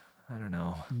either. I don't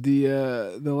know.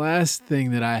 The last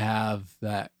thing that I have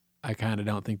that I kind of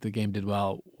don't think the game did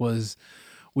well was,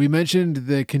 we mentioned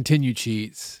the continue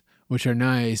cheats, which are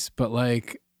nice, but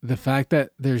like the fact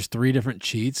that there's 3 different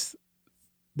cheats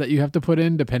that you have to put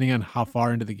in depending on how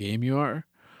far into the game you are,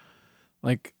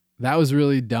 like that was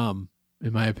really dumb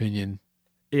in my opinion.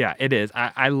 Yeah, it is.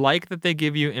 I like that they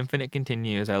give you infinite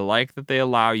continues. I like that they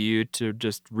allow you to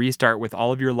just restart with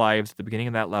all of your lives at the beginning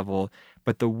of that level.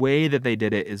 But the way that they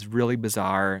did it is really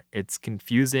bizarre. It's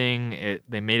confusing.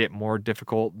 They made it more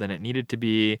difficult than it needed to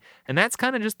be. And that's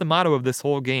kind of just the motto of this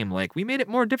whole game. Like, we made it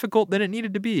more difficult than it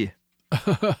needed to be.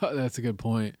 That's a good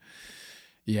point.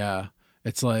 Yeah.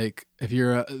 It's like if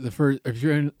you're if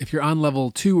you're on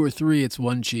level 2 or 3, it's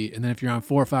one cheat, and then if you're on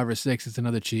 4, 5, or 6, it's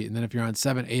another cheat, and then if you're on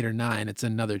 7, 8, or 9, it's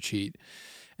another cheat.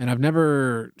 And I've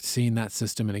never seen that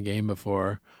system in a game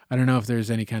before. I don't know if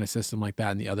there's any kind of system like that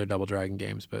in the other Double Dragon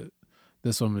games, but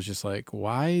this one was just like,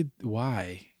 why?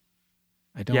 I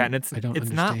don't. Yeah, and it's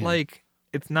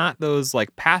it's not those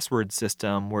like password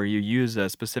system where you use a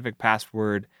specific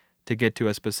password to get to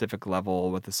a specific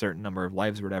level with a certain number of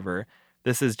lives or whatever.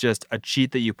 This is just a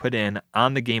cheat that you put in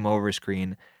on the game over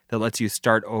screen that lets you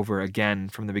start over again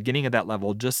from the beginning of that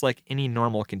level, just like any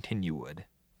normal continue would.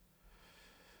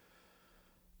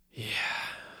 Yeah.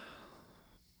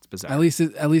 It's bizarre. At least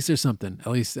there's something.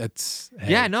 At least that's...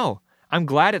 Hey. Yeah, no. I'm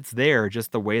glad it's there.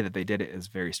 Just the way that they did it is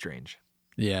very strange.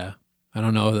 Yeah. I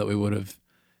don't know that we would have...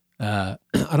 I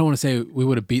don't want to say we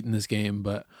would have beaten this game,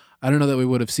 but I don't know that we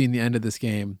would have seen the end of this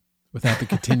game without the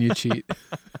continue cheat.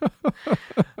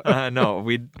 No,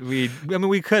 we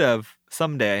could have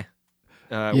someday.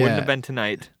 Wouldn't have been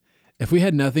tonight. If we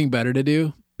had nothing better to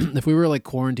do, if we were like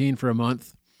quarantined for a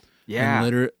month,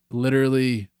 and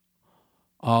literally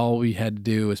all we had to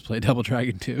do was play Double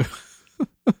Dragon 2.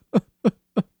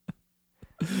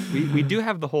 we do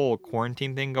have the whole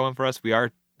quarantine thing going for us. We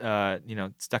are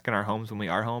stuck in our homes when we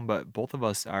are home, but both of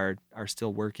us are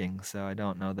still working, so I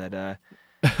don't know that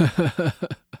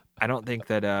I don't think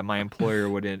that my employer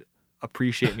would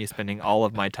appreciate me spending all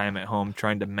of my time at home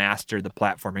trying to master the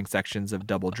platforming sections of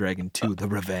Double Dragon 2: The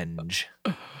Revenge.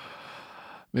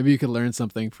 Maybe you could learn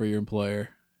something for your employer.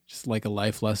 Just like a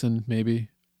life lesson, maybe.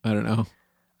 I don't know.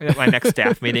 At my next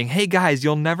staff meeting, hey guys,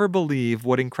 you'll never believe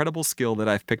what incredible skill that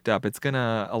I've picked up. It's going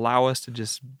to allow us to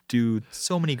just do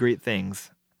so many great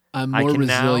things. I'm more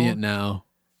resilient now.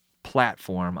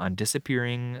 Platform on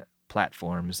disappearing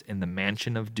platforms in the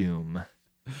Mansion of Doom.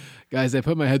 Guys, I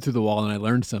put my head through the wall and I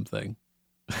learned something.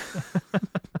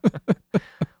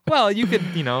 Well, you could,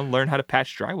 learn how to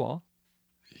patch drywall.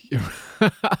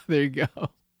 There you go.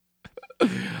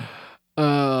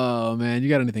 Oh man, you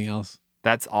got anything else?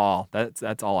 That's all.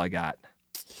 That's all I got.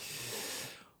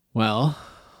 Well,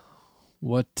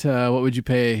 what would you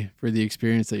pay for the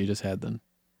experience that you just had then?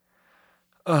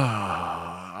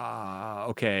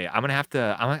 Okay, I'm gonna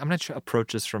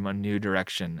approach this from a new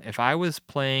direction. If I was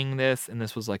playing this and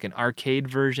this was like an arcade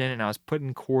version and I was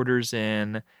putting quarters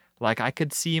in, like I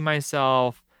could see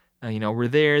myself, we're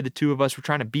there, the two of us, we're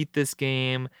trying to beat this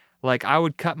game. Like I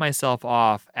would cut myself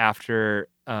off after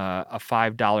a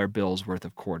 $5 bill's worth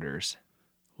of quarters.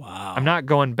 Wow. I'm not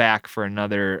going back for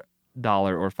another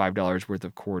 $1 or $5 worth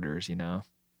of quarters,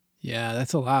 Yeah,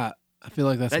 that's a lot. I feel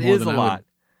like that's That more is than a I lot. would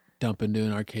dump into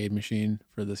an arcade machine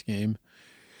for this game.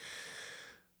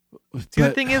 See,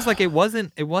 the thing is, like, it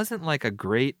wasn't like a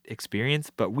great experience,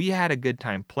 but we had a good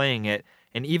time playing it.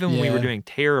 And even when we were Yeah. doing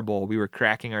terrible, we were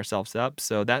cracking ourselves up.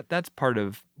 So that's part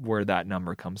of where that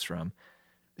number comes from.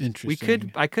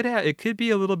 Interesting. It could be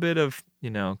a little bit of,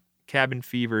 cabin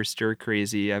fever, stir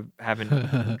crazy. I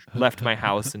haven't left my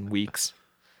house in weeks.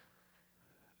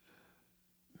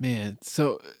 Man,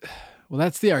 so well,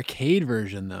 that's the arcade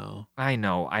version though. I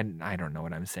know. I don't know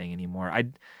what I'm saying anymore.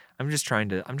 I'm just trying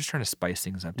to spice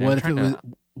things up. What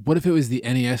if it was the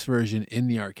NES version in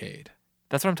the arcade?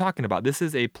 That's what I'm talking about. This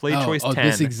is a Play Choice 10.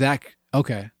 This exact.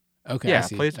 Okay. Yeah, I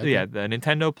see. Yeah, the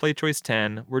Nintendo Play Choice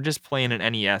 10. We're just playing an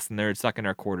NES, and they're sucking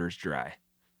our quarters dry.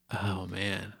 Oh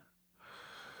man,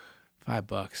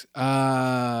 $5.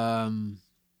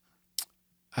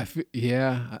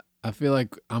 I feel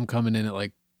like I'm coming in at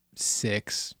like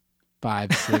 6,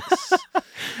 5, 6.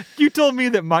 You told me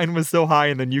that mine was so high,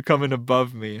 and then you come in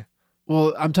above me.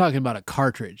 Well, I'm talking about a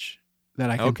cartridge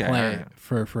that I can play right.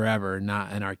 for forever,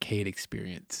 not an arcade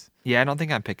experience. Yeah, I don't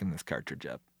think I'm picking this cartridge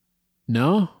up.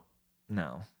 No?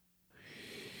 No.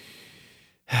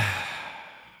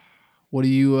 What do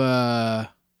you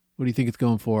think it's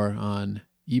going for on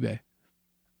eBay?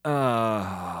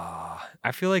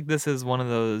 I feel like this is one of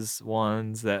those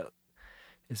ones that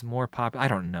is more popular. I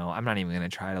don't know. I'm not even going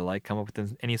to try to come up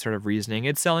with any sort of reasoning.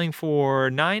 It's selling for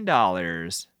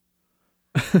 $9.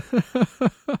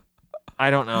 I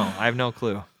don't know. I have no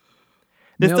clue.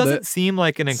 This Nailed doesn't it. seem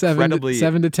like an incredibly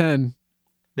 7 to 10.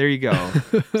 There you go.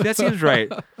 See, that seems right.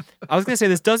 I was going to say,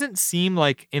 this doesn't seem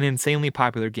like an insanely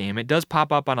popular game. It does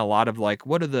pop up on a lot of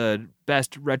what are the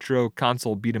best retro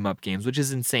console beat 'em up games, which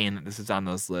is insane that this is on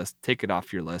those lists. Take it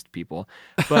off your list, people.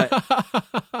 But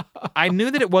I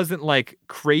knew that it wasn't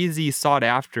crazy sought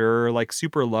after or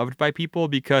super loved by people,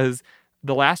 because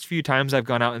the last few times I've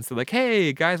gone out and said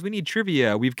hey guys, we need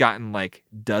trivia, we've gotten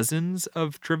dozens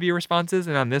of trivia responses.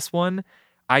 And on this one,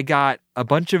 I got a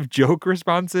bunch of joke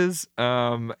responses,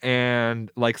 and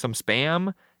some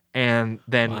spam, and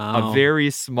then a very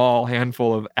small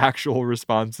handful of actual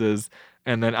responses.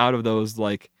 And then out of those,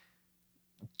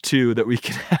 2 that we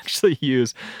can actually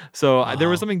use. So there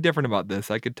was something different about this.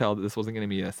 I could tell that this wasn't going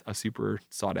to be a super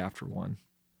sought after one.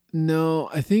 No,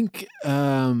 I think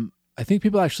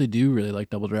people actually do really like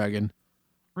Double Dragon.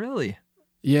 Really?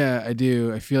 Yeah, I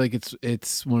do. I feel like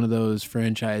it's one of those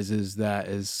franchises that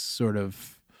is sort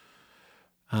of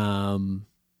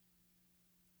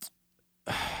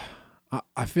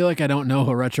I feel like I don't know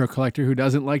a retro collector who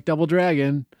doesn't like Double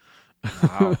Dragon.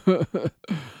 Wow.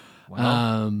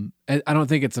 Wow. I don't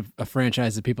think it's a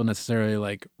franchise that people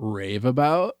necessarily rave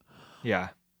about. Yeah.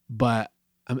 But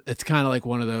it's kind of like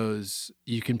one of those,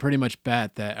 you can pretty much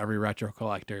bet that every retro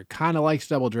collector kind of likes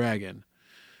Double Dragon.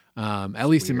 At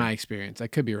least in my experience. I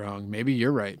could be wrong. Maybe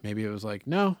you're right. Maybe it was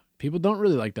no, people don't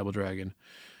really like Double Dragon.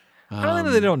 I don't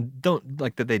know that they don't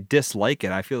like that they dislike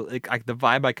it. I feel like the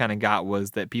vibe I kind of got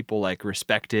was that people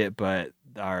respect it but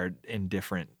are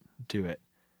indifferent to it.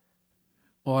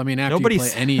 Well, I mean, after you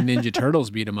play any Ninja Turtles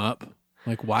beat 'em up,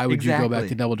 why would you go back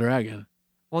to Double Dragon?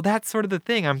 Well, that's sort of the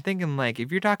thing. I'm thinking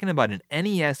if you're talking about an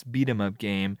NES beat 'em up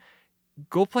game,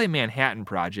 go play Manhattan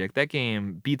Project. That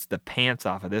game beats the pants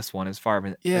off of this one as far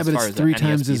as it's 3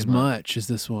 times as much as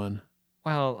this one.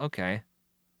 Well, okay.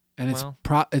 And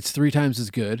it's 3 times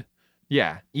as good.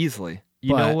 Yeah, easily.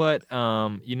 You know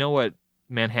what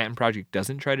Manhattan Project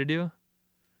doesn't try to do?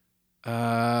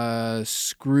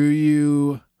 Screw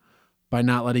you by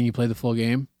not letting you play the full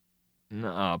game.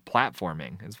 No,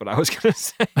 platforming is what I was going to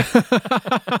say.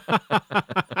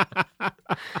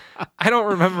 I don't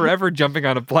remember ever jumping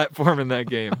on a platform in that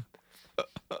game.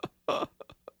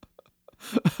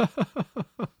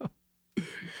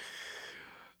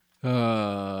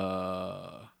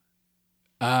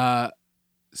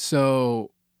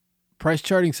 So price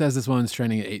charting says this one's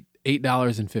trending at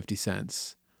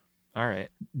 $8.50. All right.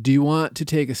 Do you want to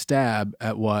take a stab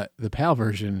at what the PAL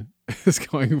version is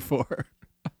going for?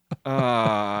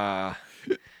 The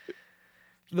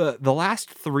last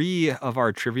 3 of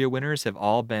our trivia winners have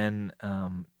all been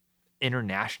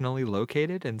internationally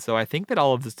located, and so I think that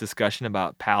all of this discussion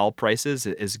about PAL prices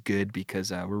is good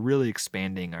because we're really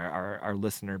expanding our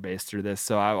listener base through this.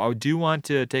 So I do want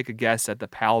to take a guess at the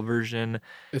PAL version.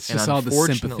 It's And just all the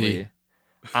sympathy. unfortunately,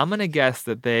 I'm gonna guess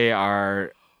that they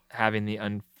are having the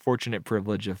unfortunate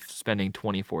privilege of spending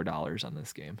 $24 on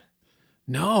this game.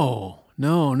 No.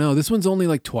 This one's only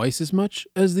like twice as much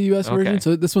as the US version. Okay.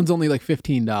 So this one's only like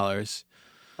 $15.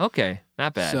 Okay,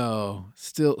 not bad. So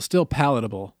still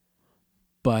palatable.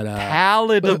 But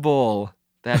Palatable.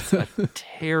 That's a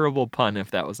terrible pun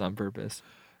if that was on purpose.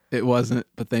 it wasn't,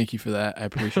 but thank you for that. I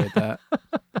appreciate that.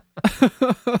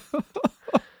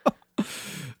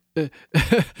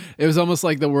 It was almost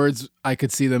like the words, I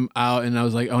could see them out and I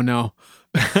was like, oh no.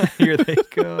 Here they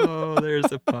go.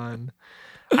 There's a pun.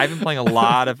 I've been playing a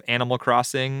lot of Animal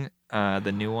Crossing,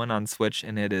 the new one on Switch,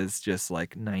 and it is just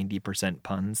like 90%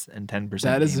 puns and 10%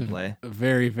 That is gameplay. a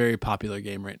very, very popular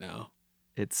game right now.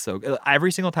 It's so good.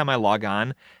 Every single time I log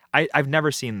on, I've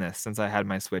never seen this since I had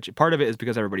my Switch. Part of it is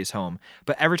because everybody's home.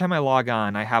 But every time I log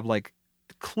on, I have like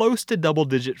close to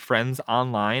double-digit friends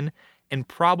online, and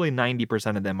probably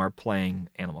 90% of them are playing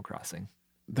Animal Crossing.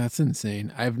 That's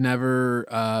insane. I've never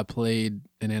played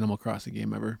an Animal Crossing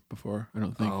game ever before, I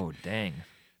don't think. Oh, dang.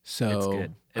 So It's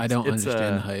good. I don't It's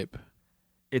understand the hype.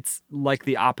 It's like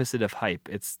the opposite of hype.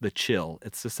 It's the chill.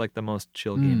 It's just like the most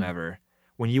chill game ever.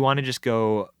 When you want to just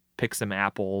go pick some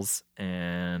apples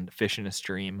and fish in a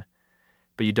stream,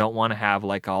 but you don't want to have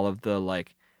like all of the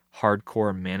like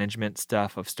hardcore management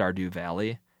stuff of Stardew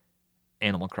Valley,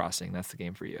 Animal Crossing, that's the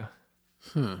game for you.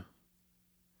 Huh.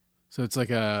 So it's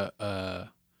like a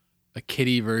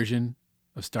kiddie version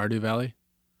of Stardew Valley?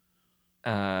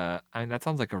 I mean, that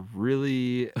sounds like a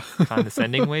really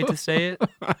condescending way to say it.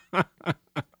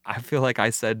 I feel like I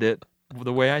said it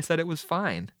the way I said it was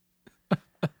fine.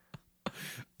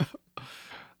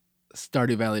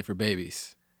 Stardew Valley for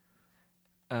babies.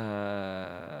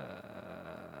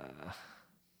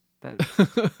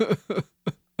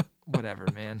 Whatever,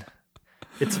 man.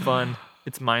 It's fun.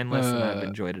 It's mindless, and I've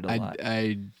enjoyed it a lot.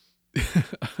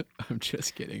 I'm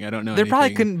just kidding. I don't know. There probably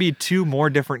anything. couldn't be 2 more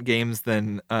different games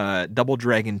than Double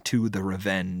Dragon 2: The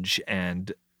Revenge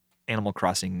and Animal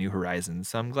Crossing: New Horizons.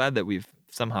 So I'm glad that we've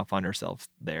somehow found ourselves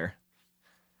there.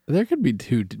 There could be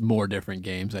 2 more different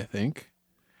games, I think.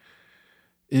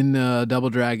 In Double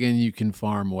Dragon, you can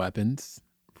farm weapons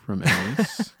from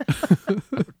enemies.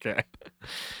 Okay.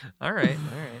 All right.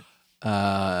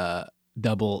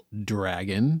 Double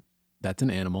Dragon, that's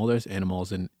an animal. There's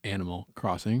animals in Animal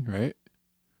Crossing, right?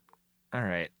 All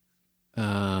right.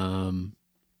 I'm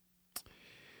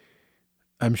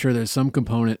sure there's some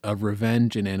component of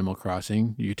revenge in Animal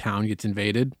Crossing. Your town gets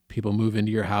invaded. People move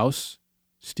into your house,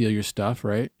 steal your stuff,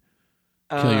 right?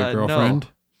 Kill your girlfriend.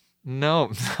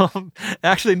 No.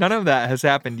 Actually, none of that has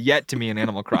happened yet to me in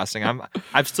Animal Crossing.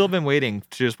 I've still been waiting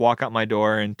to just walk out my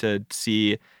door and to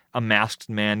see a masked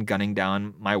man gunning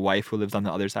down my wife who lives on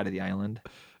the other side of the island.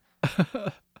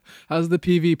 How's the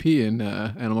PvP in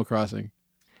Animal Crossing?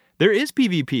 There is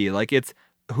PvP. Like, it's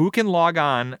who can log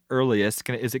on earliest.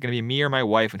 Is it going to be me or my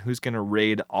wife? And who's going to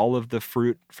raid all of the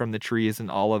fruit from the trees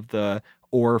and all of the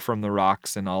ore from the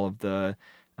rocks and all of the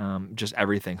just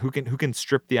everything? Who can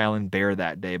strip the island bare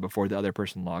that day before the other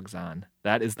person logs on?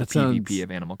 That is the PvP of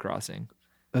Animal Crossing.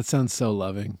 That sounds so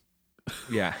loving.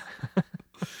 Yeah.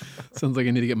 Sounds like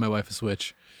I need to get my wife a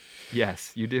Switch.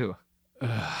 Yes, you do.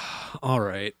 All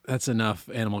right. That's enough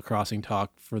Animal Crossing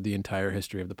talk for the entire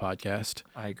history of the podcast.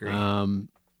 I agree.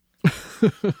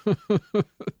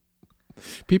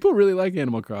 People really like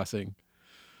Animal Crossing.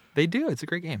 They do. It's a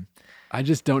great game. I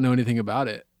just don't know anything about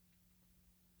it.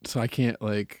 So I can't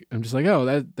I'm just like, oh,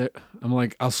 that I'm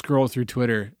like, I'll scroll through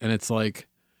Twitter and it's like,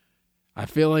 I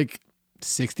feel like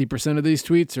 60% of these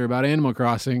tweets are about Animal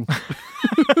Crossing.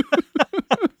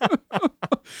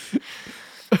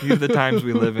 These are the times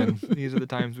we live in.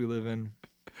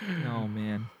 Oh,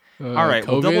 man. All right.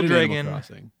 Well, Double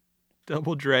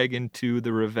Dragon 2: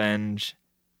 The Revenge,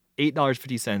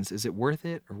 $8.50. Is it worth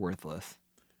it or worthless?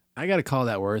 I got to call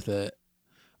that worth it.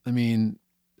 I mean,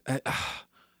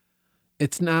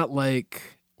 it's not like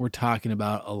we're talking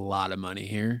about a lot of money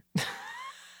here.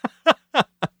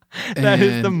 That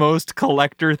is the most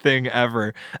collector thing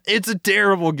ever. It's a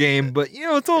terrible game, but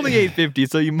it's only $8.50,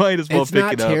 so you might as well pick it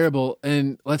up. It's not terrible,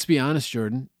 and let's be honest,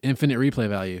 Jordan. Infinite replay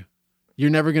value. You're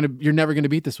never gonna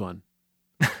beat this one.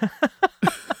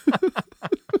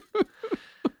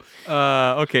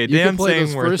 Okay, you Dan can play saying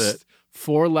those worth first it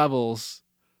 4 levels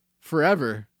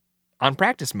forever on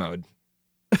practice mode.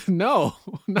 No,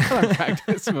 not on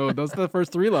practice mode. Those are the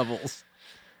first 3 levels.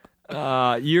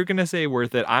 You're gonna say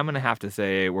worth it. I'm gonna have to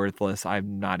say worthless.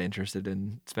 I'm not interested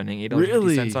in spending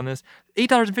 $8.50 on this.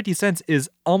 $8.50 is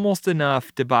almost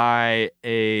enough to buy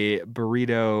a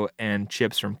burrito and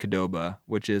chips from Qdoba,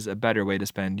 which is a better way to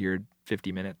spend your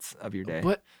 50 minutes of your day.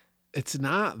 But it's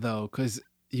not, though, because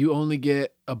you only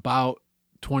get about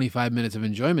 25 minutes of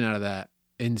enjoyment out of that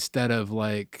instead of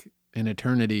like an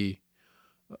eternity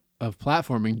of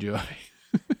platforming joy.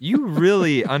 You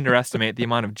really underestimate the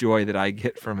amount of joy that I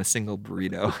get from a single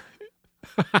burrito.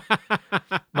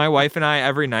 My wife and I,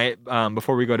 every night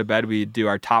before we go to bed, we do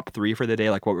our top 3 for the day.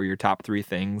 Like, what were your top 3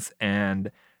 things?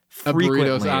 And frequently, A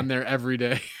burrito's on there every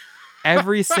day.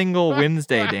 every single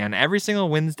Wednesday, Dan, every single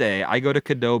Wednesday, I go to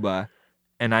Qdoba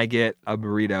and I get a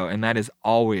burrito, and that is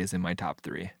always in my top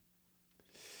 3.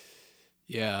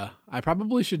 Yeah, I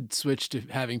probably should switch to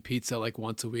having pizza like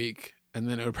once a week, and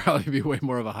then it would probably be way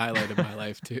more of a highlight of my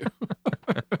life too.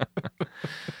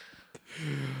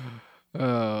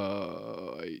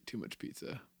 I eat too much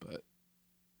pizza, but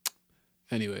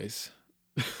anyways.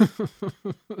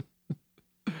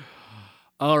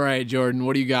 All right, Jordan,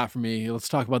 what do you got for me? Let's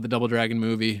talk about the Double Dragon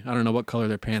movie. I don't know what color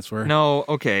their pants were. No,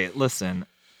 okay, listen.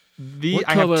 What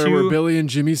color were Billy and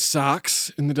Jimmy's socks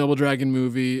in the Double Dragon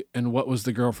movie, and what was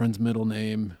the girlfriend's middle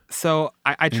name? So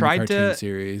I in tried the cartoon to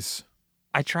series.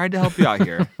 I tried to help you out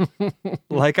here.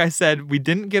 Like I said, we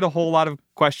didn't get a whole lot of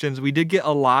questions. We did get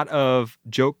a lot of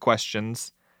joke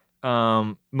questions.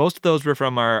 Most of those were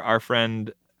from our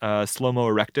friend Slow-Mo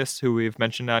Erectus, who we've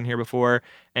mentioned on here before,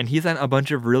 and he sent a bunch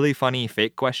of really funny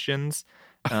fake questions.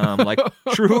 Like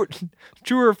true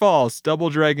or false, Double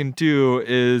Dragon 2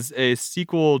 is a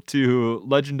sequel to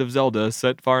Legend of Zelda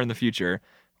set far in the future,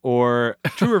 or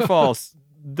true or false,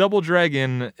 Double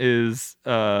Dragon is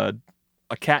a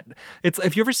cat. It's,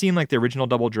 if you ever seen like the original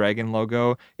Double Dragon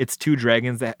logo, it's 2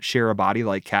 dragons that share a body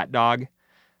like cat dog.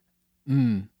 You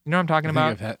know what I'm talking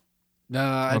about?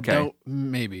 I Okay. don't.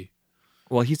 Maybe.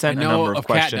 Well, he sent I a know number of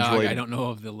questions. Cat Dog. Related. I don't know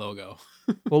of the logo.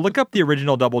 Well, look up the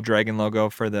original Double Dragon logo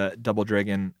for the Double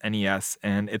Dragon NES,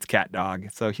 and it's Cat Dog.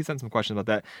 So he sent some questions about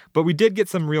that. But we did get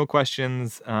some real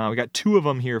questions. We got 2 of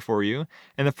them here for you.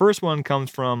 And the first one comes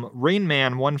from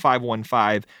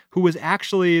Rainman1515, who was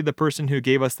actually the person who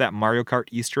gave us that Mario Kart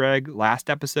Easter egg last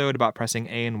episode about pressing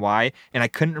A and Y. And I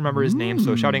couldn't remember his name,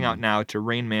 so shouting out now to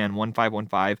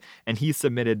Rainman1515. And he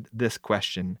submitted this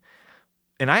question.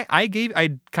 And I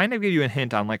kind of gave you a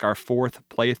hint on like our 4th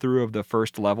playthrough of the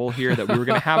first level here that we were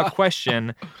going to have a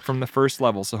question from the first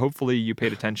level. So hopefully you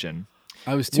paid attention.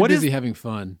 I was too busy having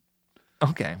fun.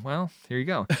 Okay, well, here you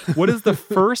go. What is the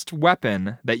first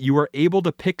weapon that you were able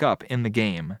to pick up in the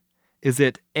game? Is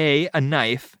it A, a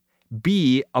knife,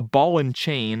 B, a ball and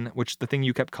chain, which the thing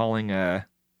you kept calling what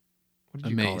did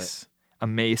you call it? A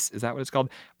mace. Is that what it's called?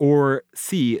 Or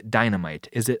C, dynamite.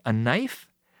 Is it a knife,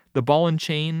 the ball and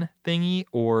chain thingy,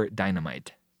 or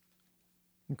dynamite?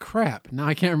 Crap. Now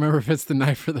I can't remember if it's the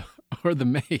knife or the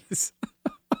mace.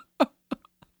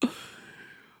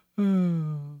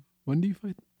 When do you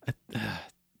fight?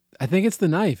 I think it's the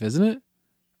knife, isn't it?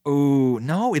 Oh,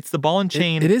 no, it's the ball and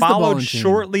chain. It is followed the ball and chain.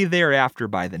 Shortly thereafter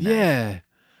by the knife. Yeah.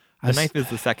 The knife is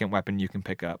the second weapon you can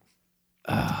pick up.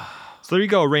 So there you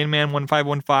go,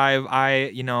 Rainman1515.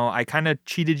 I kind of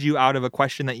cheated you out of a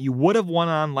question that you would have won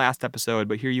on last episode,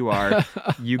 but here you are.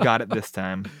 You got it this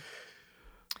time.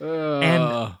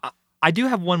 And I do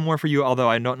have one more for you, although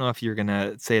I don't know if you're going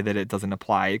to say that it doesn't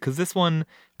apply, because this one...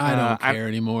 I don't care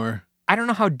anymore. I don't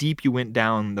know how deep you went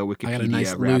down the Wikipedia I got a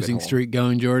nice rabbit losing hole. streak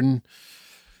going, Jordan.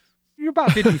 You're about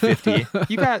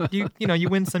 50-50. You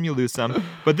win some, you lose some.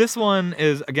 But this one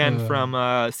is, again,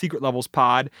 from Secret Levels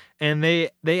Pod, and they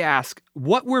ask,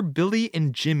 what were Billy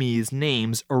and Jimmy's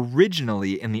names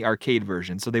originally in the arcade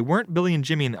version? So they weren't Billy and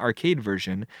Jimmy in the arcade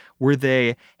version. Were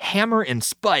they Hammer and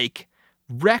Spike,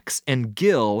 Rex and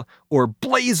Gil, or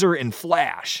Blazer and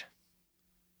Flash?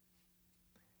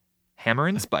 Hammer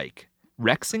and Spike,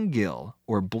 Rex and Gil,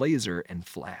 or Blazer and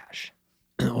Flash?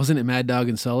 Wasn't it Mad Dog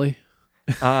and Sully?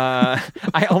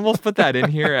 I almost put that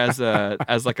in here as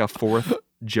like a 4th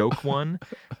joke one.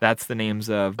 That's the names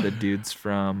of the dudes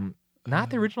from not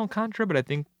the original Contra, but I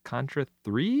think Contra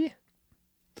 3.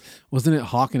 Wasn't it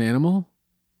Hawk and Animal?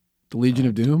 The Legion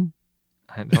of Doom?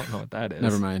 I don't know what that is.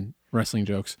 Never mind. Wrestling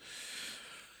jokes.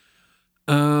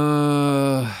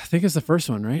 I think it's the first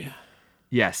one, right?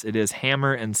 Yes, it is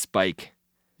Hammer and Spike.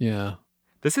 Yeah.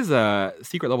 This is a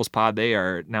Secret Levels Pod. They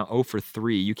are now 0 for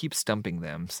 3. You keep stumping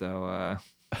them, so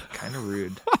kind of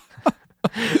rude.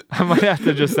 I might have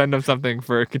to just send them something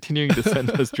for continuing to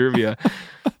send us trivia.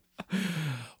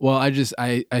 Well,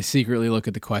 I secretly look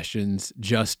at the questions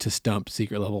just to stump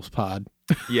Secret Levels Pod.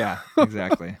 Yeah,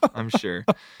 exactly. I'm sure.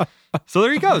 So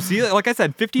there you go. See, like I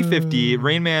said, 50-50,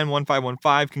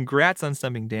 Rainman1515. Congrats on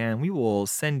stumping Dan. We will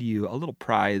send you a little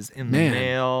prize in the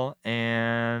mail.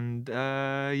 And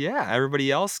yeah, everybody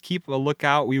else, keep a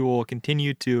lookout. We will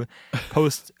continue to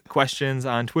post questions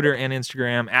on Twitter and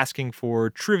Instagram asking for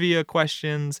trivia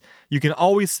questions. You can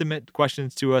always submit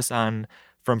questions to us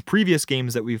from previous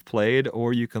games that we've played,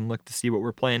 or you can look to see what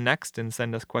we're playing next and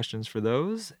send us questions for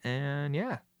those. And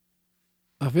yeah.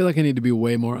 I feel like I need to be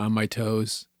way more on my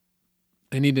toes.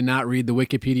 I need to not read the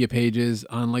Wikipedia pages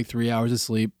on like 3 hours of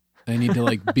sleep. I need to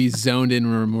like be zoned in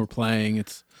when we're playing.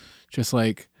 It's just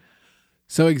like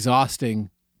so exhausting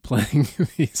playing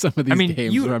some of these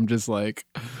games where I'm just like...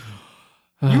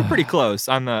 You were pretty close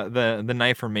on the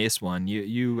knife or mace one.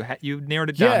 You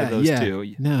narrowed it down to those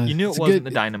two. No, you knew it wasn't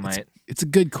the dynamite. It's a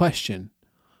good question.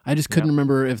 I just couldn't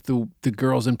remember if the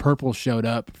girls in purple showed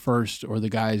up first or the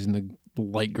guys in the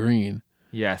light green.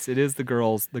 Yes, it is the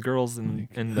girls in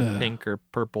the pink or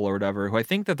purple or whatever, who I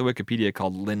think that the Wikipedia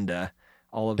called Linda.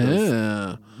 All of those.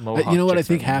 You know what I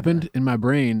think happened in my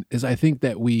brain is I think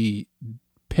that we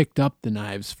picked up the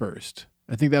knives first.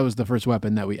 I think that was the first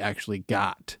weapon that we actually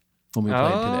got when we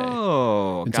played today.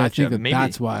 Oh, and gotcha. So I think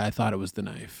that's why I thought it was the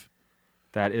knife.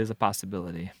 That is a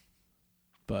possibility.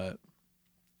 But,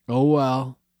 oh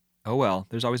well. Oh well.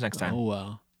 There's always next time. Oh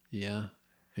well. Yeah.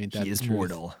 Ain't that he is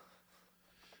mortal.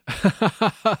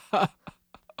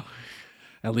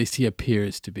 At least he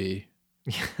appears to be.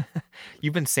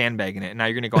 You've been sandbagging it, and now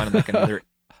you're going to go on like another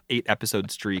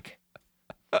 8-episode streak.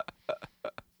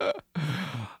 I'm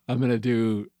going to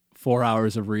do 4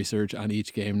 hours of research on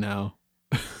each game now.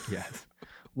 Yes.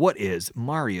 What is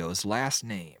Mario's last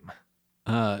name?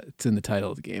 It's in the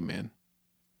title of the game, man.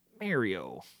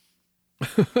 Mario.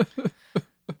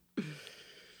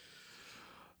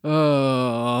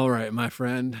 All right, my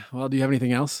friend. Well, do you have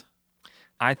anything else?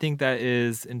 I think that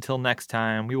is until next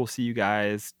time. We will see you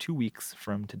guys 2 weeks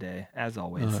from today, as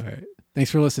always. All right.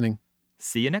 Thanks for listening.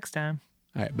 See you next time.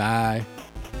 All right, bye.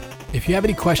 If you have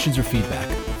any questions or feedback,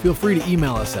 feel free to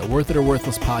email us at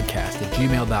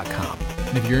worthitoworthlesspodcast@gmail.com.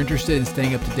 And if you're interested in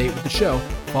staying up to date with the show,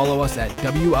 follow us at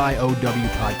WIOW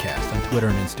Podcast on Twitter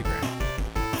and Instagram.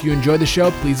 If you enjoyed the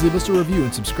show, please leave us a review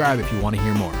and subscribe if you want to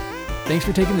hear more. Thanks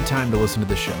for taking the time to listen to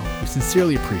the show. We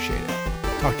sincerely appreciate it.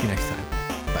 Talk to you next time.